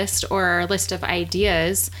to-do list or list of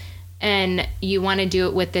ideas. And you want to do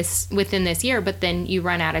it within this year, but then you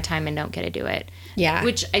run out of time and don't get to do it. Yeah.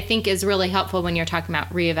 Which I think is really helpful when you're talking about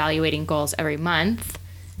reevaluating goals every month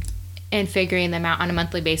and figuring them out on a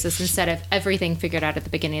monthly basis instead of everything figured out at the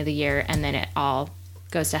beginning of the year and then it all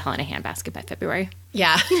goes to hell in a handbasket by February.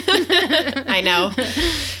 Yeah. I know.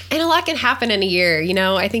 And a lot can happen in a year. You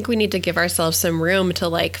know, I think we need to give ourselves some room to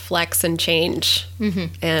like flex and change.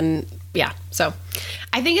 Mm-hmm. And yeah, so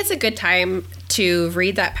I think it's a good time to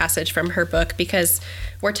read that passage from her book because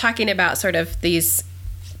we're talking about sort of these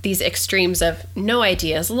extremes of no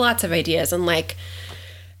ideas, lots of ideas. And like,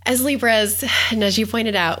 as Libras, and as you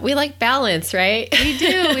pointed out, we like balance, right? We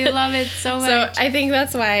do. We love it so much. So I think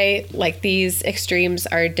that's why like these extremes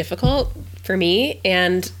are difficult for me.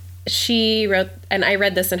 And she wrote, and I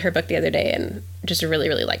read this in her book the other day and just really,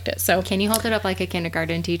 really liked it. So can you hold it up like a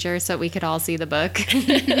kindergarten teacher so we could all see the book?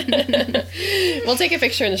 We'll take a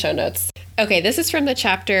picture in the show notes. Okay, this is from the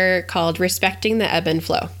chapter called Respecting the Ebb and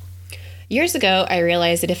Flow. Years ago, I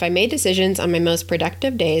realized that if I made decisions on my most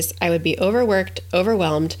productive days, I would be overworked,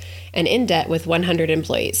 overwhelmed, and in debt with 100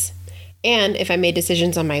 employees. And if I made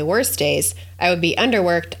decisions on my worst days, I would be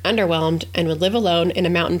underworked, underwhelmed, and would live alone in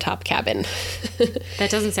a mountaintop cabin. That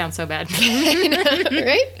doesn't sound so bad. I know,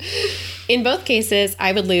 right? In both cases,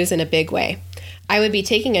 I would lose in a big way. I would be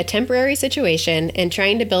taking a temporary situation and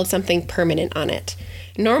trying to build something permanent on it.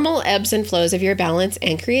 Normal ebbs and flows of your balance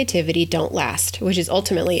and creativity don't last, which is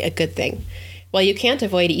ultimately a good thing. While you can't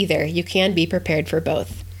avoid either, you can be prepared for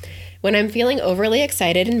both. When I'm feeling overly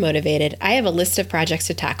excited and motivated, I have a list of projects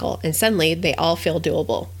to tackle, and suddenly they all feel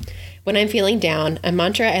doable. When I'm feeling down, a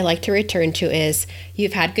mantra I like to return to is,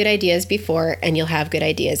 you've had good ideas before and you'll have good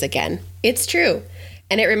ideas again. It's true,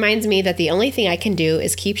 and it reminds me that the only thing I can do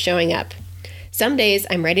is keep showing up. Some days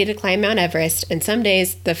I'm ready to climb Mount Everest, and some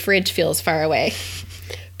days the fridge feels far away.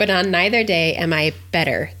 But on neither day am I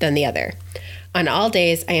better than the other. On all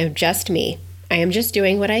days, I am just me. I am just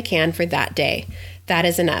doing what I can for that day. That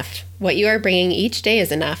is enough. What you are bringing each day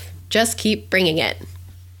is enough. Just keep bringing it.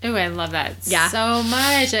 Oh, I love that Yeah. so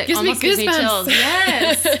much. It Gives me almost gives me goosebumps. chills.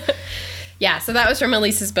 Yes. Yeah, so that was from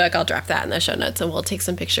Elise's book. I'll drop that in the show notes and we'll take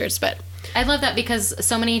some pictures. But I love that because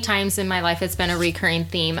so many times in my life it's been a recurring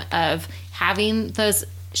theme of having those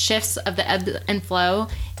shifts of the ebb and flow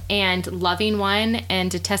and loving one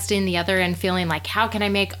and detesting the other and feeling like, how can I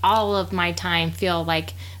make all of my time feel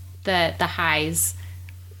like the highs?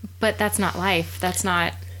 But that's not life. That's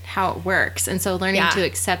not how it works. And so learning to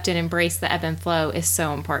accept and embrace the ebb and flow is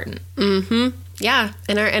so important. Yeah.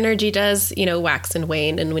 And our energy does, wax and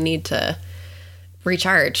wane, and we need to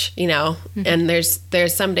recharge, and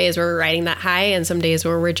there's some days where we're riding that high and some days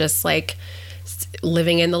where we're just like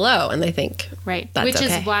living in the low. And I think that's which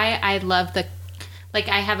okay. is why I love I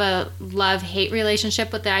have a love-hate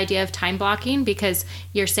relationship with the idea of time blocking, because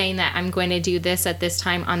you're saying that I'm going to do this at this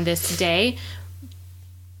time on this day.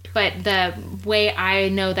 But the way I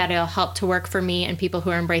know that it'll help to work for me and people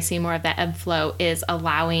who are embracing more of that ebb flow is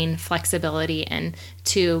allowing flexibility and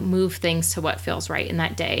to move things to what feels right in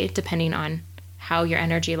that day, depending on how your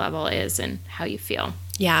energy level is and how you feel.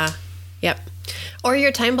 Yeah. Yep. Or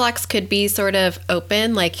your time blocks could be sort of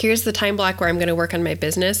open. Like, here's the time block where I'm going to work on my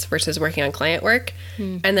business versus working on client work.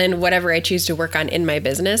 And then whatever I choose to work on in my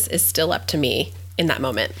business is still up to me in that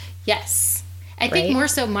moment. Yes. I think more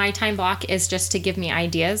so my time block is just to give me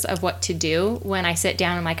ideas of what to do when I sit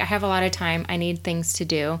down. I'm like, I have a lot of time. I need things to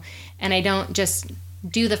do. And I don't just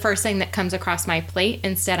do the first thing that comes across my plate.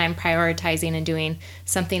 Instead, I'm prioritizing and doing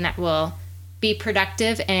something that will be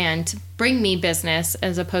productive and bring me business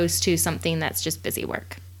as opposed to something that's just busy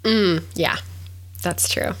work. Yeah, that's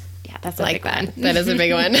true. Yeah, that's a big one. That is a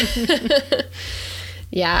big one.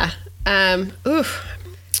 Yeah. I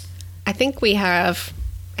think we have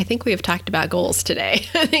talked about goals today.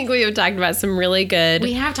 I think we have talked about some really good...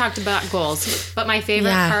 We have talked about goals, but my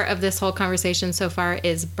favorite part of this whole conversation so far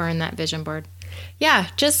is burn that vision board. Yeah,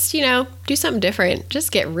 just, do something different.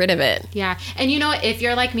 Just get rid of it. Yeah. And if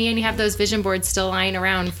you're like me and you have those vision boards still lying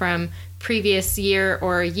around from previous year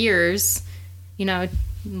or years,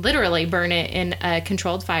 literally burn it in a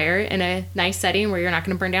controlled fire in a nice setting where you're not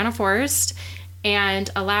going to burn down a forest, and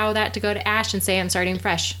allow that to go to ash and say, I'm starting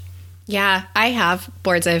fresh. Yeah, I have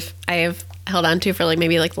boards I have held on to for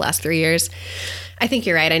maybe the last 3 years. I think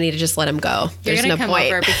you're right. I need to just let them go. There's no point. You're going to come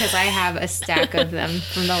over because I have a stack of them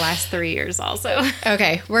from the last 3 years also.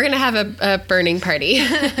 Okay. We're going to have a burning party.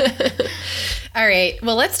 All right.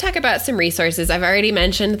 Well, let's talk about some resources. I've already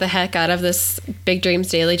mentioned the heck out of this Big Dreams,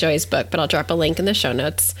 Daily Joys book, but I'll drop a link in the show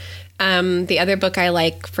notes. The other book I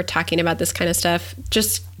like for talking about this kind of stuff,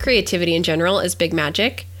 just creativity in general, is Big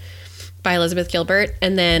Magic by Elizabeth Gilbert.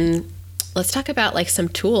 And then let's talk about some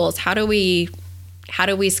tools. How do we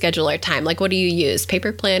schedule our time? What do you use?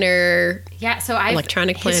 Paper planner? Yeah, so I've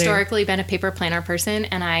electronic planner? Historically been a paper planner person,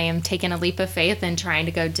 and I am taking a leap of faith and trying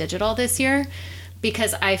to go digital this year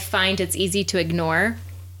because I find it's easy to ignore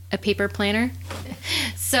a paper planner.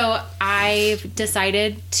 So I've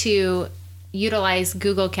decided to utilize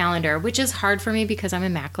Google Calendar, which is hard for me because I'm a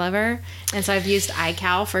Mac lover, and so I've used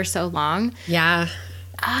iCal for so long. Yeah.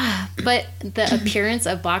 But the appearance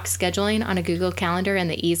of block scheduling on a Google Calendar and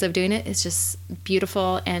the ease of doing it is just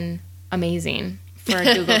beautiful and amazing for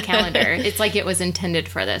a Google Calendar. It's like it was intended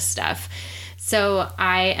for this stuff. So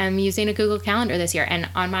I am using a Google Calendar this year, and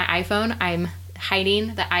on my iPhone, I'm hiding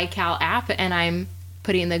the iCal app and I'm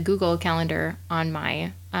putting the Google Calendar on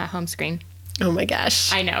my home screen. Oh my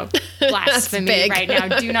gosh. I know. Blasphemy right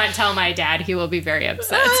now. Do not tell my dad. He will be very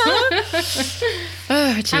upset.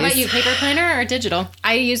 How about you, paper planner or digital?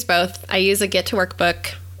 I use both. I use a Get to Work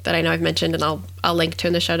book that I know I've mentioned, and I'll link to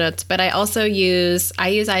in the show notes. But I also use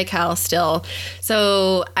iCal still.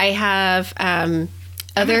 So I have I'm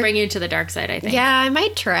gonna bring you to the dark side, I think. Yeah, I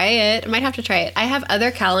might try it. I might have to try it. I have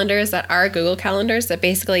other calendars that are Google calendars that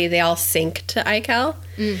basically they all sync to iCal.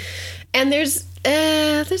 And there's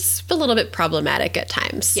this is a little bit problematic at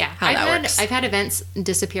times. Yeah, how that works. I've had events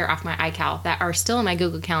disappear off my iCal that are still in my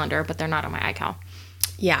Google Calendar, but they're not on my iCal.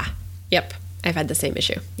 Yeah. Yep. I've had the same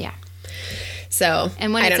issue. Yeah. So,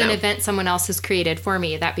 and when it's an event someone else has created for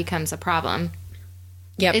me, that becomes a problem.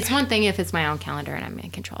 Yep. It's one thing if it's my own calendar and I'm in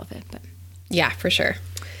control of it, but yeah, for sure.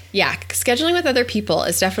 Yeah, scheduling with other people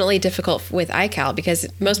is definitely difficult with iCal because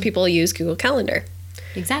most people use Google Calendar.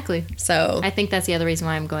 Exactly. So I think that's the other reason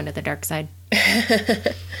why I'm going to the dark side.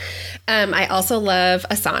 I also love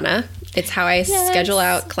Asana. It's how I schedule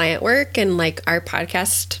out client work and our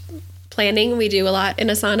podcast planning. We do a lot in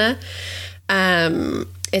Asana.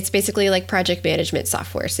 It's basically project management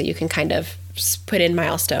software. So you can kind of put in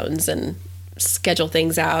milestones and schedule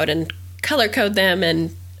things out and color code them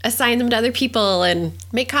and assign them to other people and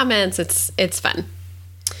make comments. It's fun.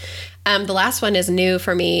 The last one is new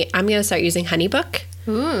for me. I'm going to start using HoneyBook.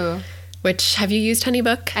 Ooh. Which, have you used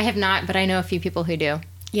HoneyBook? I have not, but I know a few people who do.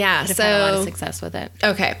 Yeah, I've had a lot of success with it.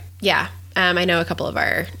 Okay, yeah. I know a couple of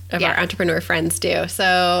our entrepreneur friends do.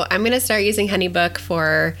 So I'm going to start using HoneyBook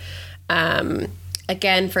for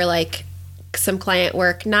again, for like some client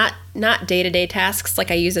work, not day-to-day tasks like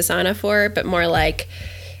I use Asana for, but more like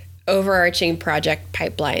overarching project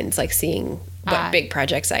pipelines, like seeing what big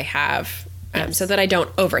projects I have, so that I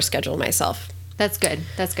don't overschedule myself. That's good.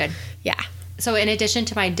 That's good. Yeah. So in addition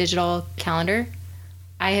to my digital calendar,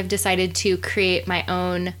 I have decided to create my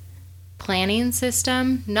own planning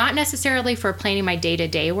system, not necessarily for planning my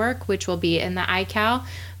day-to-day work, which will be in the iCal,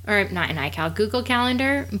 or not in iCal, Google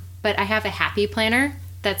Calendar, but I have a happy planner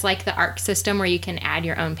that's like the ARC system where you can add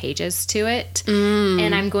your own pages to it.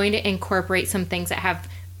 And I'm going to incorporate some things that have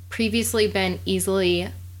previously been easily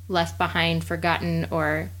left behind, forgotten,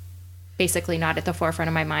 or basically not at the forefront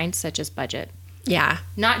of my mind, such as budget. Yeah.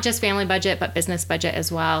 Not just family budget, but business budget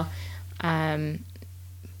as well.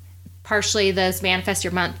 Partially those manifest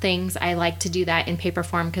your month things, I like to do that in paper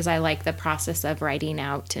form because I like the process of writing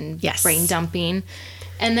out and brain dumping.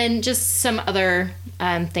 And then just some other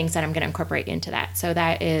things that I'm going to incorporate into that. So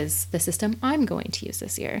that is the system I'm going to use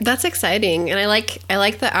this year. That's exciting. And I like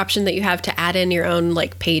the option that you have to add in your own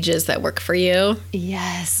like pages that work for you.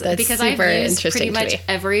 Yes. That's because super I've used interesting pretty to much me.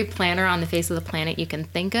 every planner on the face of the planet you can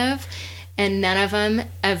think of. And none of them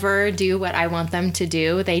ever do what I want them to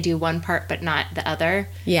do. They do one part, but not the other.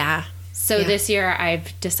 Yeah. So this year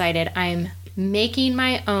I've decided I'm making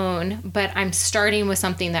my own, but I'm starting with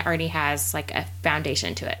something that already has like a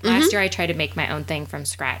foundation to it. Last year I tried to make my own thing from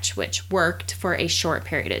scratch, which worked for a short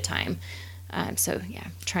period of time. So yeah,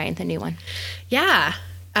 trying the new one. Yeah.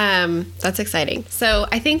 That's exciting. So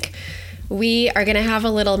I think we are going to have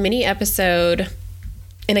a little mini episode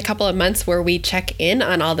in a couple of months where we check in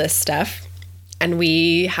on all this stuff. And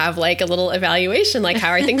we have like a little evaluation, like how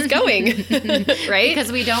are things going, right?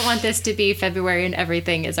 Because we don't want this to be February and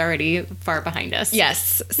everything is already far behind us.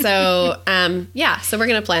 Yes. So, so we're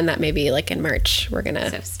going to plan that maybe like in March. We're going to...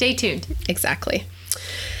 So stay tuned. Exactly.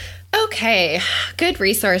 Okay. Good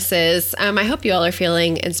resources. I hope you all are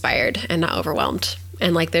feeling inspired and not overwhelmed.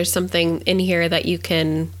 And like there's something in here that you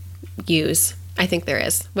can use. I think there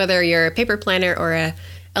is. Whether you're a paper planner or a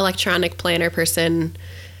electronic planner person,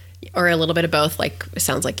 or a little bit of both, like it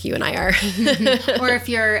sounds like you and I are. Or if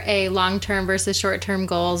you're a long-term versus short-term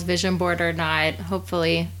goals, vision board or not,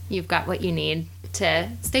 hopefully you've got what you need to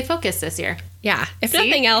stay focused this year. Yeah. If See?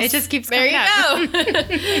 nothing else, It just keeps there coming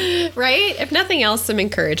you go. Right? If nothing else, some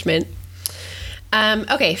encouragement.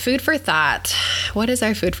 Okay. Food for thought. What is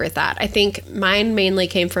our food for thought? I think mine mainly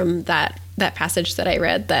came from that passage that I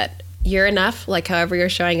read, that you're enough. Like however you're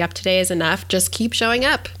showing up today is enough. Just keep showing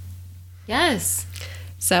up. Yes.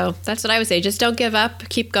 So that's what I would say. Just don't give up.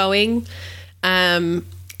 Keep going. And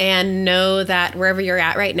know that wherever you're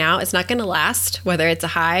at right now, it's not going to last, whether it's a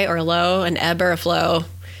high or a low, an ebb or a flow.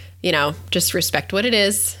 Just respect what it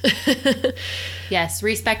is. Yes.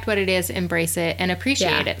 Respect what it is, embrace it, and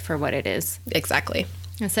appreciate it for what it is. Exactly.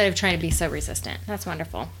 Instead of trying to be so resistant. That's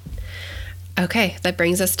wonderful. Okay. That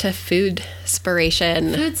brings us to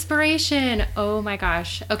food-spiration. Food-spiration. Oh my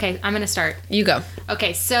gosh. Okay. I'm going to start. You go.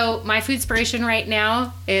 Okay, so my food-spiration right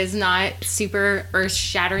now is not super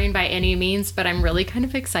earth-shattering by any means, but I'm really kind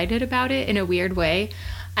of excited about it in a weird way.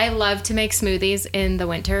 I love to make smoothies in the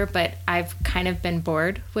winter, but I've kind of been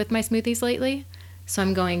bored with my smoothies lately, so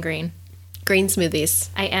I'm going green. Green smoothies.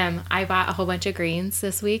 I am. I bought a whole bunch of greens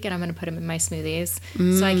this week, and I'm going to put them in my smoothies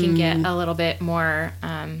so I can get a little bit more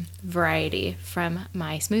variety from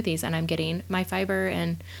my smoothies, and I'm getting my fiber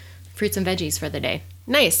and fruits and veggies for the day.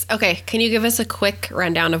 Nice. Okay. Can you give us a quick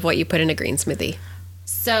rundown of what you put in a green smoothie?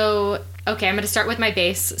 So, okay, I'm going to start with my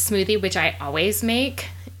base smoothie, which I always make,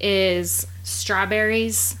 is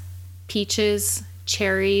strawberries, peaches,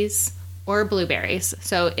 cherries, or blueberries.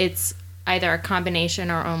 So it's either a combination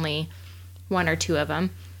or only one or two of them.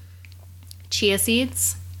 Chia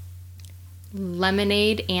seeds,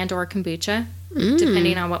 lemonade and or kombucha,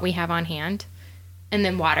 depending on what we have on hand, and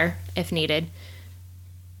then water if needed.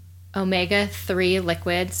 Omega-3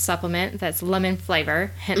 liquid supplement that's lemon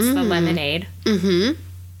flavor, hence the lemonade.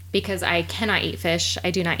 Because I cannot eat fish.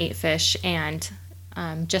 I do not eat fish. And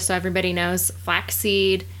just so everybody knows,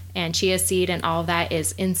 flaxseed and chia seed and all of that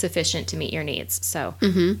is insufficient to meet your needs. So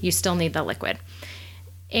you still need the liquid.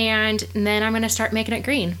 And then I'm going to start making it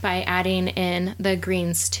green by adding in the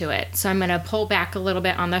greens to it. So I'm going to pull back a little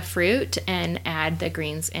bit on the fruit and add the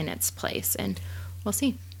greens in its place. And we'll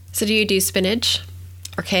see. So do you do spinach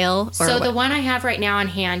or kale? Or So what? the one I have right now on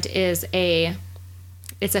hand is it's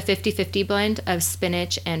a 50-50 blend of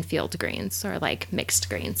spinach and field greens, or like mixed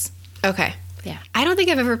greens. Okay. Yeah. I don't think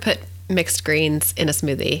I've ever put mixed greens in a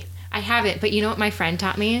smoothie. I haven't, but you know what my friend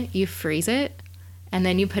taught me? You freeze it, and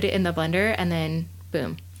then you put it in the blender, and then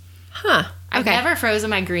boom. Huh. I've Okay. never frozen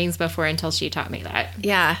my greens before until she taught me that.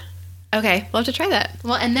 Yeah. Okay, we'll have to try that.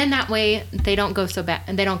 Well, and then that way they don't go so bad,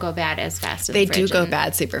 and they don't go bad as fast. In They the do fridge go and-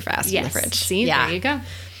 bad super fast in the Yes. fridge. See, yeah. there you go.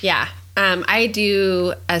 Yeah. I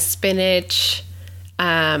do a spinach,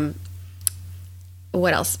 what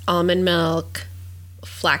else? Almond milk,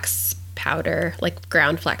 flax powder, like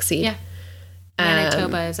ground flaxseed. Yeah.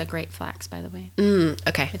 Manitoba is a great flax, by the way,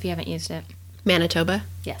 Okay. if you haven't used it. Manitoba.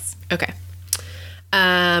 Yes. Okay.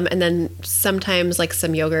 And then sometimes like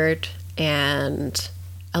some yogurt and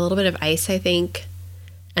a little bit of ice, I think.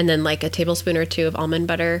 And then like a tablespoon or two of almond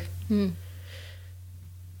butter.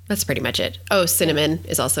 That's pretty much it. Oh, cinnamon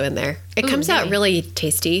is also in there. It comes out yummy. really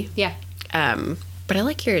tasty. Yeah. But I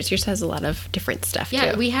like yours. Yours has a lot of different stuff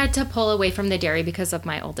Yeah, too. we had to pull away from the dairy because of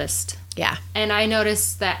my oldest. Yeah. And I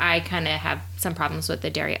noticed that I kind of have some problems with the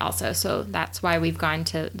dairy also. So that's why we've gone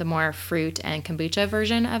to the more fruit and kombucha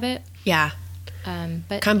version of it. Yeah.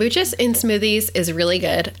 But Kombucha in smoothies is really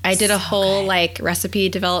good. I did a whole like recipe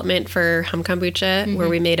development for hum kombucha where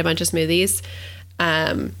we made a bunch of smoothies.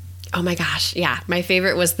 Oh my gosh. Yeah. My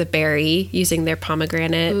favorite was the berry using their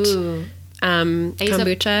pomegranate ooh, I use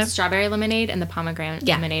kombucha. a strawberry lemonade and the pomegranate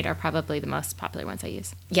Yeah. lemonade are probably the most popular ones I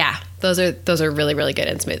use. Yeah. Those are really, really good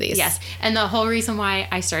in smoothies. Yes. And the whole reason why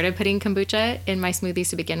I started putting kombucha in my smoothies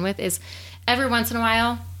to begin with is every once in a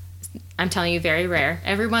while, I'm telling you, very rare.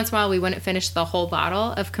 Every once in a while, we wouldn't finish the whole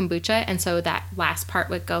bottle of kombucha, and so that last part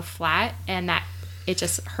would go flat, and that it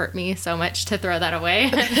just hurt me so much to throw that away.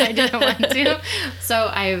 I didn't want to, so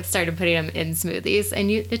I started putting them in smoothies, and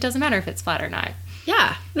it doesn't matter if it's flat or not.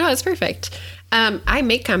 Yeah. No, it's perfect. I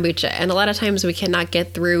make kombucha, and a lot of times we cannot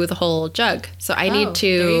get through the whole jug. So I need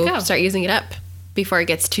there you go. to start using it up before it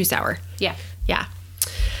gets too sour. Yeah. Yeah.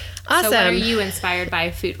 Awesome. So what are you inspired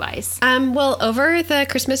by food-wise? Well, over the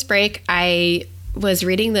Christmas break, I was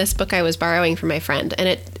reading this book I was borrowing from my friend, and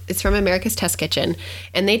it's from America's Test Kitchen,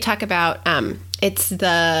 and they talk about it's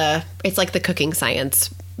like the cooking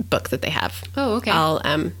science book that they have. Oh, okay.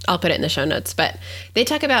 I'll put it in the show notes, but they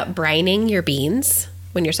talk about brining your beans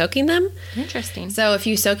when you're soaking them. Interesting. So if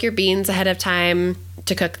you soak your beans ahead of time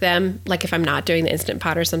to cook them, like if I'm not doing the Instant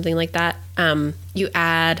Pot or something like that, you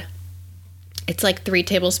add, it's like 3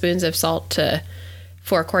 tablespoons of salt to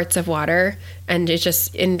 4 quarts of water, and it's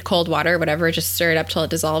just in cold water, whatever, just stir it up till it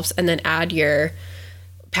dissolves, and then add your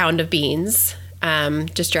pound of beans,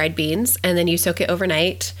 just dried beans, and then you soak it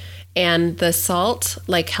overnight, and the salt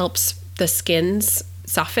like helps the skins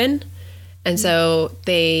soften, and so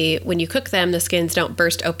when you cook them, the skins don't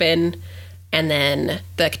burst open, and then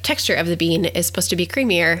the texture of the bean is supposed to be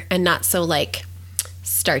creamier and not so like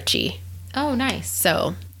starchy. Oh, nice.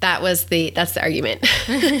 So that's the argument.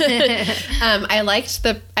 I liked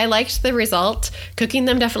the result. Cooking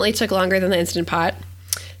them definitely took longer than the Instant Pot.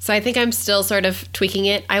 So I think I'm still sort of tweaking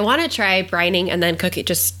it. I want to try brining and then cooking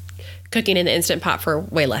in the Instant Pot for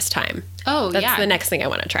way less time. Oh, That's yeah. the next thing I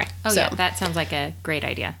want to try. Oh, so, yeah. That sounds like a great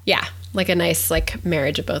idea. yeah, like a nice like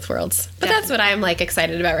marriage of both worlds. But that's what I'm like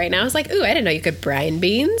excited about right now. It's like, ooh, I didn't know you could brine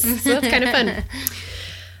beans. So that's kind of fun.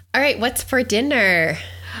 All right, what's for dinner?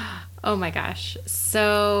 Oh my gosh.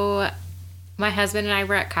 So my husband and I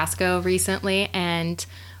were at Costco recently and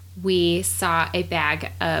we saw a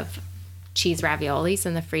bag of cheese raviolis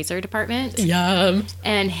in the freezer department. Yum.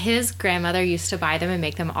 And his grandmother used to buy them and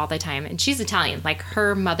make them all the time. And she's Italian. Like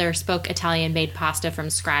her mother spoke Italian, made pasta from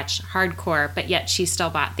scratch, hardcore, but yet she still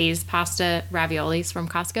bought these pasta raviolis from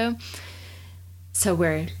Costco. So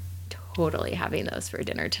we're totally having those for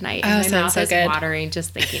dinner tonight. And my sounds mouth so is good. watering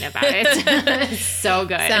just thinking about it. It's so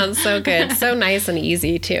good. Sounds so good. So nice and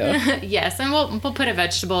easy too. Yes, and we'll put a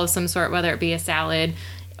vegetable of some sort, whether it be a salad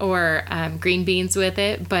or green beans with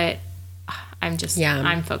it. But Yum.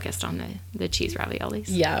 I'm focused on the cheese raviolis.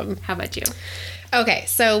 Yum. How about you? Okay,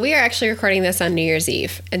 so we are actually recording this on New Year's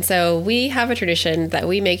Eve. And so we have a tradition that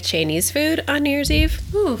we make Chinese food on New Year's Eve.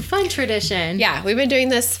 Ooh, fun tradition. Yeah, we've been doing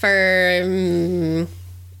this for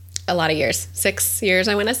a lot of years. 6 years,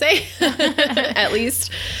 I want to say, at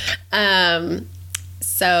least.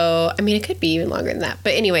 So, I mean, it could be even longer than that.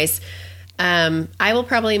 But anyways, I will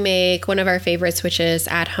probably make one of our favorites, which is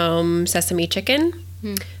at-home sesame chicken.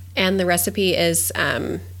 And the recipe is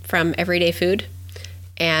from Everyday Food.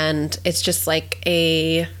 And it's just like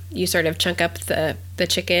you sort of chunk up the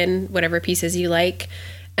chicken, whatever pieces you like.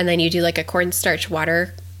 And then you do like a cornstarch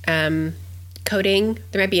water coating.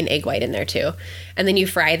 There might be an egg white in there too. And then you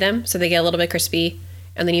fry them so they get a little bit crispy.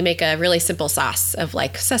 And then you make a really simple sauce of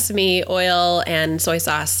like sesame oil and soy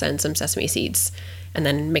sauce and some sesame seeds. And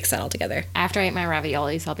then mix that all together. After I eat my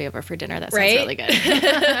raviolis, I'll be over for dinner. That sounds Right? really good.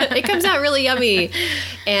 It comes out really yummy.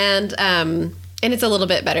 And it's a little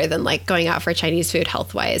bit better than like going out for Chinese food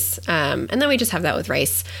health-wise. And then we just have that with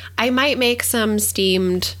rice. I might make some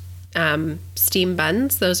steamed steam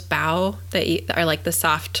buns, those bao that are like the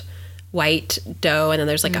soft white dough, and then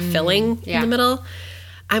there's like a filling in the middle.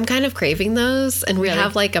 I'm kind of craving those, and we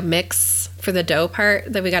have like a mix for the dough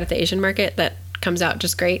part that we got at the Asian market that comes out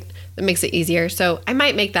just great. That makes it easier. So I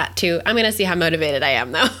might make that too. I'm going to see how motivated I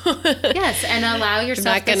am though. Yes, and allow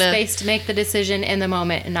yourself the space to make the decision in the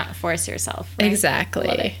moment and not force yourself. Right? Exactly.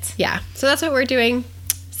 Love it. Yeah. So that's what we're doing.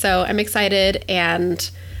 So I'm excited, and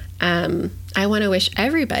I want to wish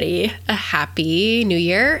everybody a happy new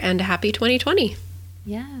year and a happy 2020.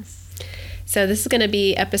 Yes. So this is going to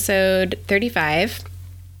be episode 35.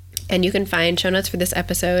 And you can find show notes for this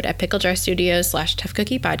episode at Pickle Jar Studios /Tough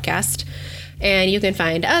Cookie Podcast. And you can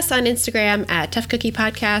find us on Instagram at Tough Cookie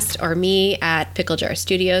Podcast, or me at Pickle Jar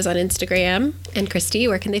Studios on Instagram. And Christy,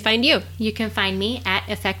 where can they find you? You can find me at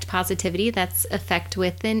Effect Positivity. That's Effect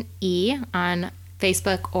with an E on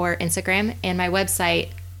Facebook or Instagram. And my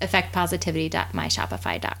website,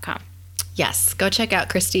 effectpositivity.myshopify.com. Yes, go check out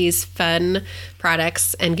Christy's fun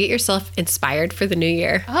products and get yourself inspired for the new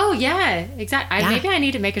year. Oh, yeah, exactly. Maybe I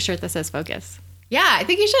need to make a shirt that says focus. Yeah, I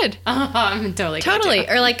think you should. Oh, I'm totally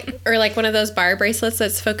or like one of those bar bracelets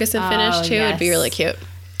that's focus and finish too. It'd be really cute.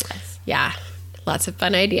 Yes. Yeah, lots of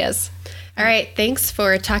fun ideas. All right, thanks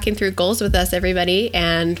for talking through goals with us, everybody,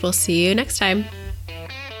 and we'll see you next time.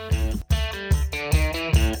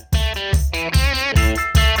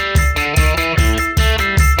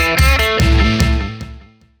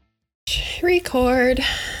 Record.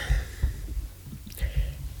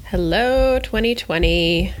 Hello,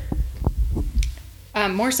 2020.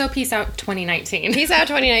 More so, peace out 2019. Peace out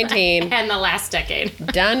 2019. And the last decade.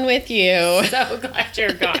 Done with you. So glad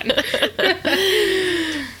you're gone.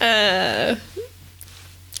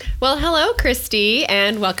 Well, hello, Christy,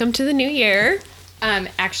 and welcome to the new year.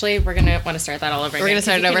 Actually, we're going to want to start that all over again. We're going to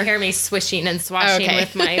start it over? You can hear me swishing and swashing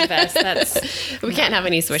with my vest. That's we can't have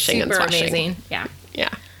any swishing and swashing. Amazing. Yeah. Yeah.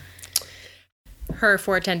 Her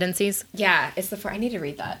 4 tendencies. Yeah, it's the 4. I need to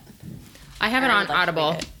read that. I have it on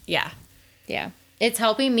Audible. Yeah. Yeah. It's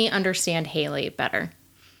helping me understand Haley better.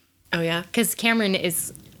 Oh, yeah? Because Cameron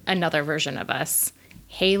is another version of us.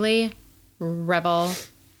 Haley, rebel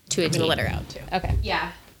to a I'm T. going to let her out, too. Okay.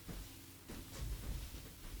 Yeah.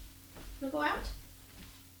 Wanna go out?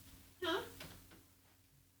 Huh?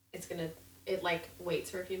 It's gonna, it like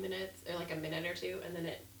waits for a few minutes, or like a minute or two, and then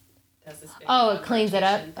it does this. Oh, it cleans it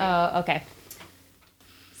up? Oh, okay.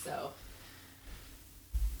 So.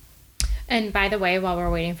 And by the way, while we're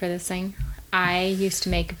waiting for this thing, I used to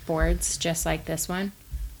make boards just like this one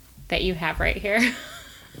that you have right here.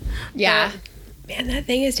 Yeah. Man, that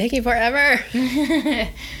thing is taking forever.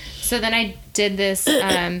 So then I did this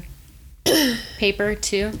paper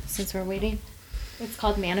too, since we're waiting. It's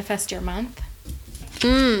called Manifest Your Month.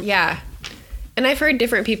 Yeah. And I've heard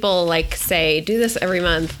different people like say, do this every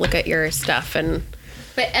month, look at your stuff.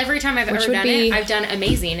 But every time I've ever done it, I've done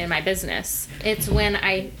amazing in my business. It's when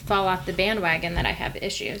I fall off the bandwagon that I have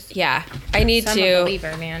issues. Yeah. I need So I'm a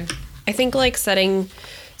believer, man. I think like setting,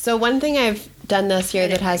 so one thing I've done this year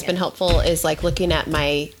that has been helpful is like looking at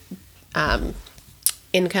my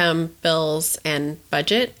income, bills, and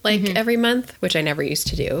budget like every month, which I never used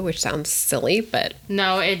to do, which sounds silly, but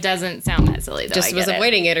No, it doesn't sound that silly though. just was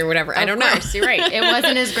avoiding it or whatever. I don't know. Of course, you're right. It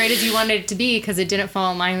wasn't as great as you wanted it to be because it didn't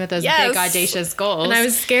fall in line with those big audacious goals. And I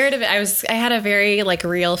was scared of it. I had a very like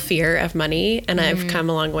real fear of money, and I've come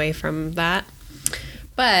a long way from that.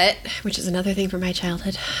 But, which is another thing from my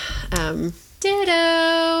childhood.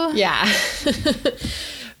 Ditto. Yeah.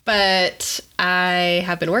 But I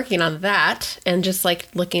have been working on that and just like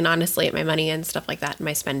looking honestly at my money and stuff like that and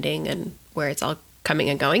my spending and where it's all coming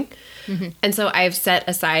and going. And so I've set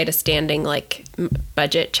aside a standing like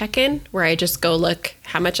budget check-in where I just go look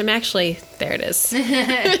how much I'm actually, there it is.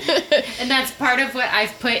 And that's part of what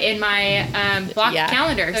I've put in my block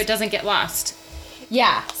calendar so it doesn't get lost.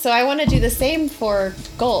 Yeah. So I want to do the same for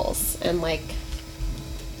goals and like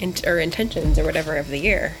or intentions or whatever of the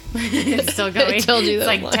year. It's still going. I told you it's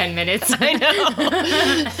that like 10 minutes. I know.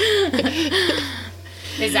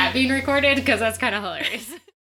 Is that being recorded? Because that's kind of hilarious.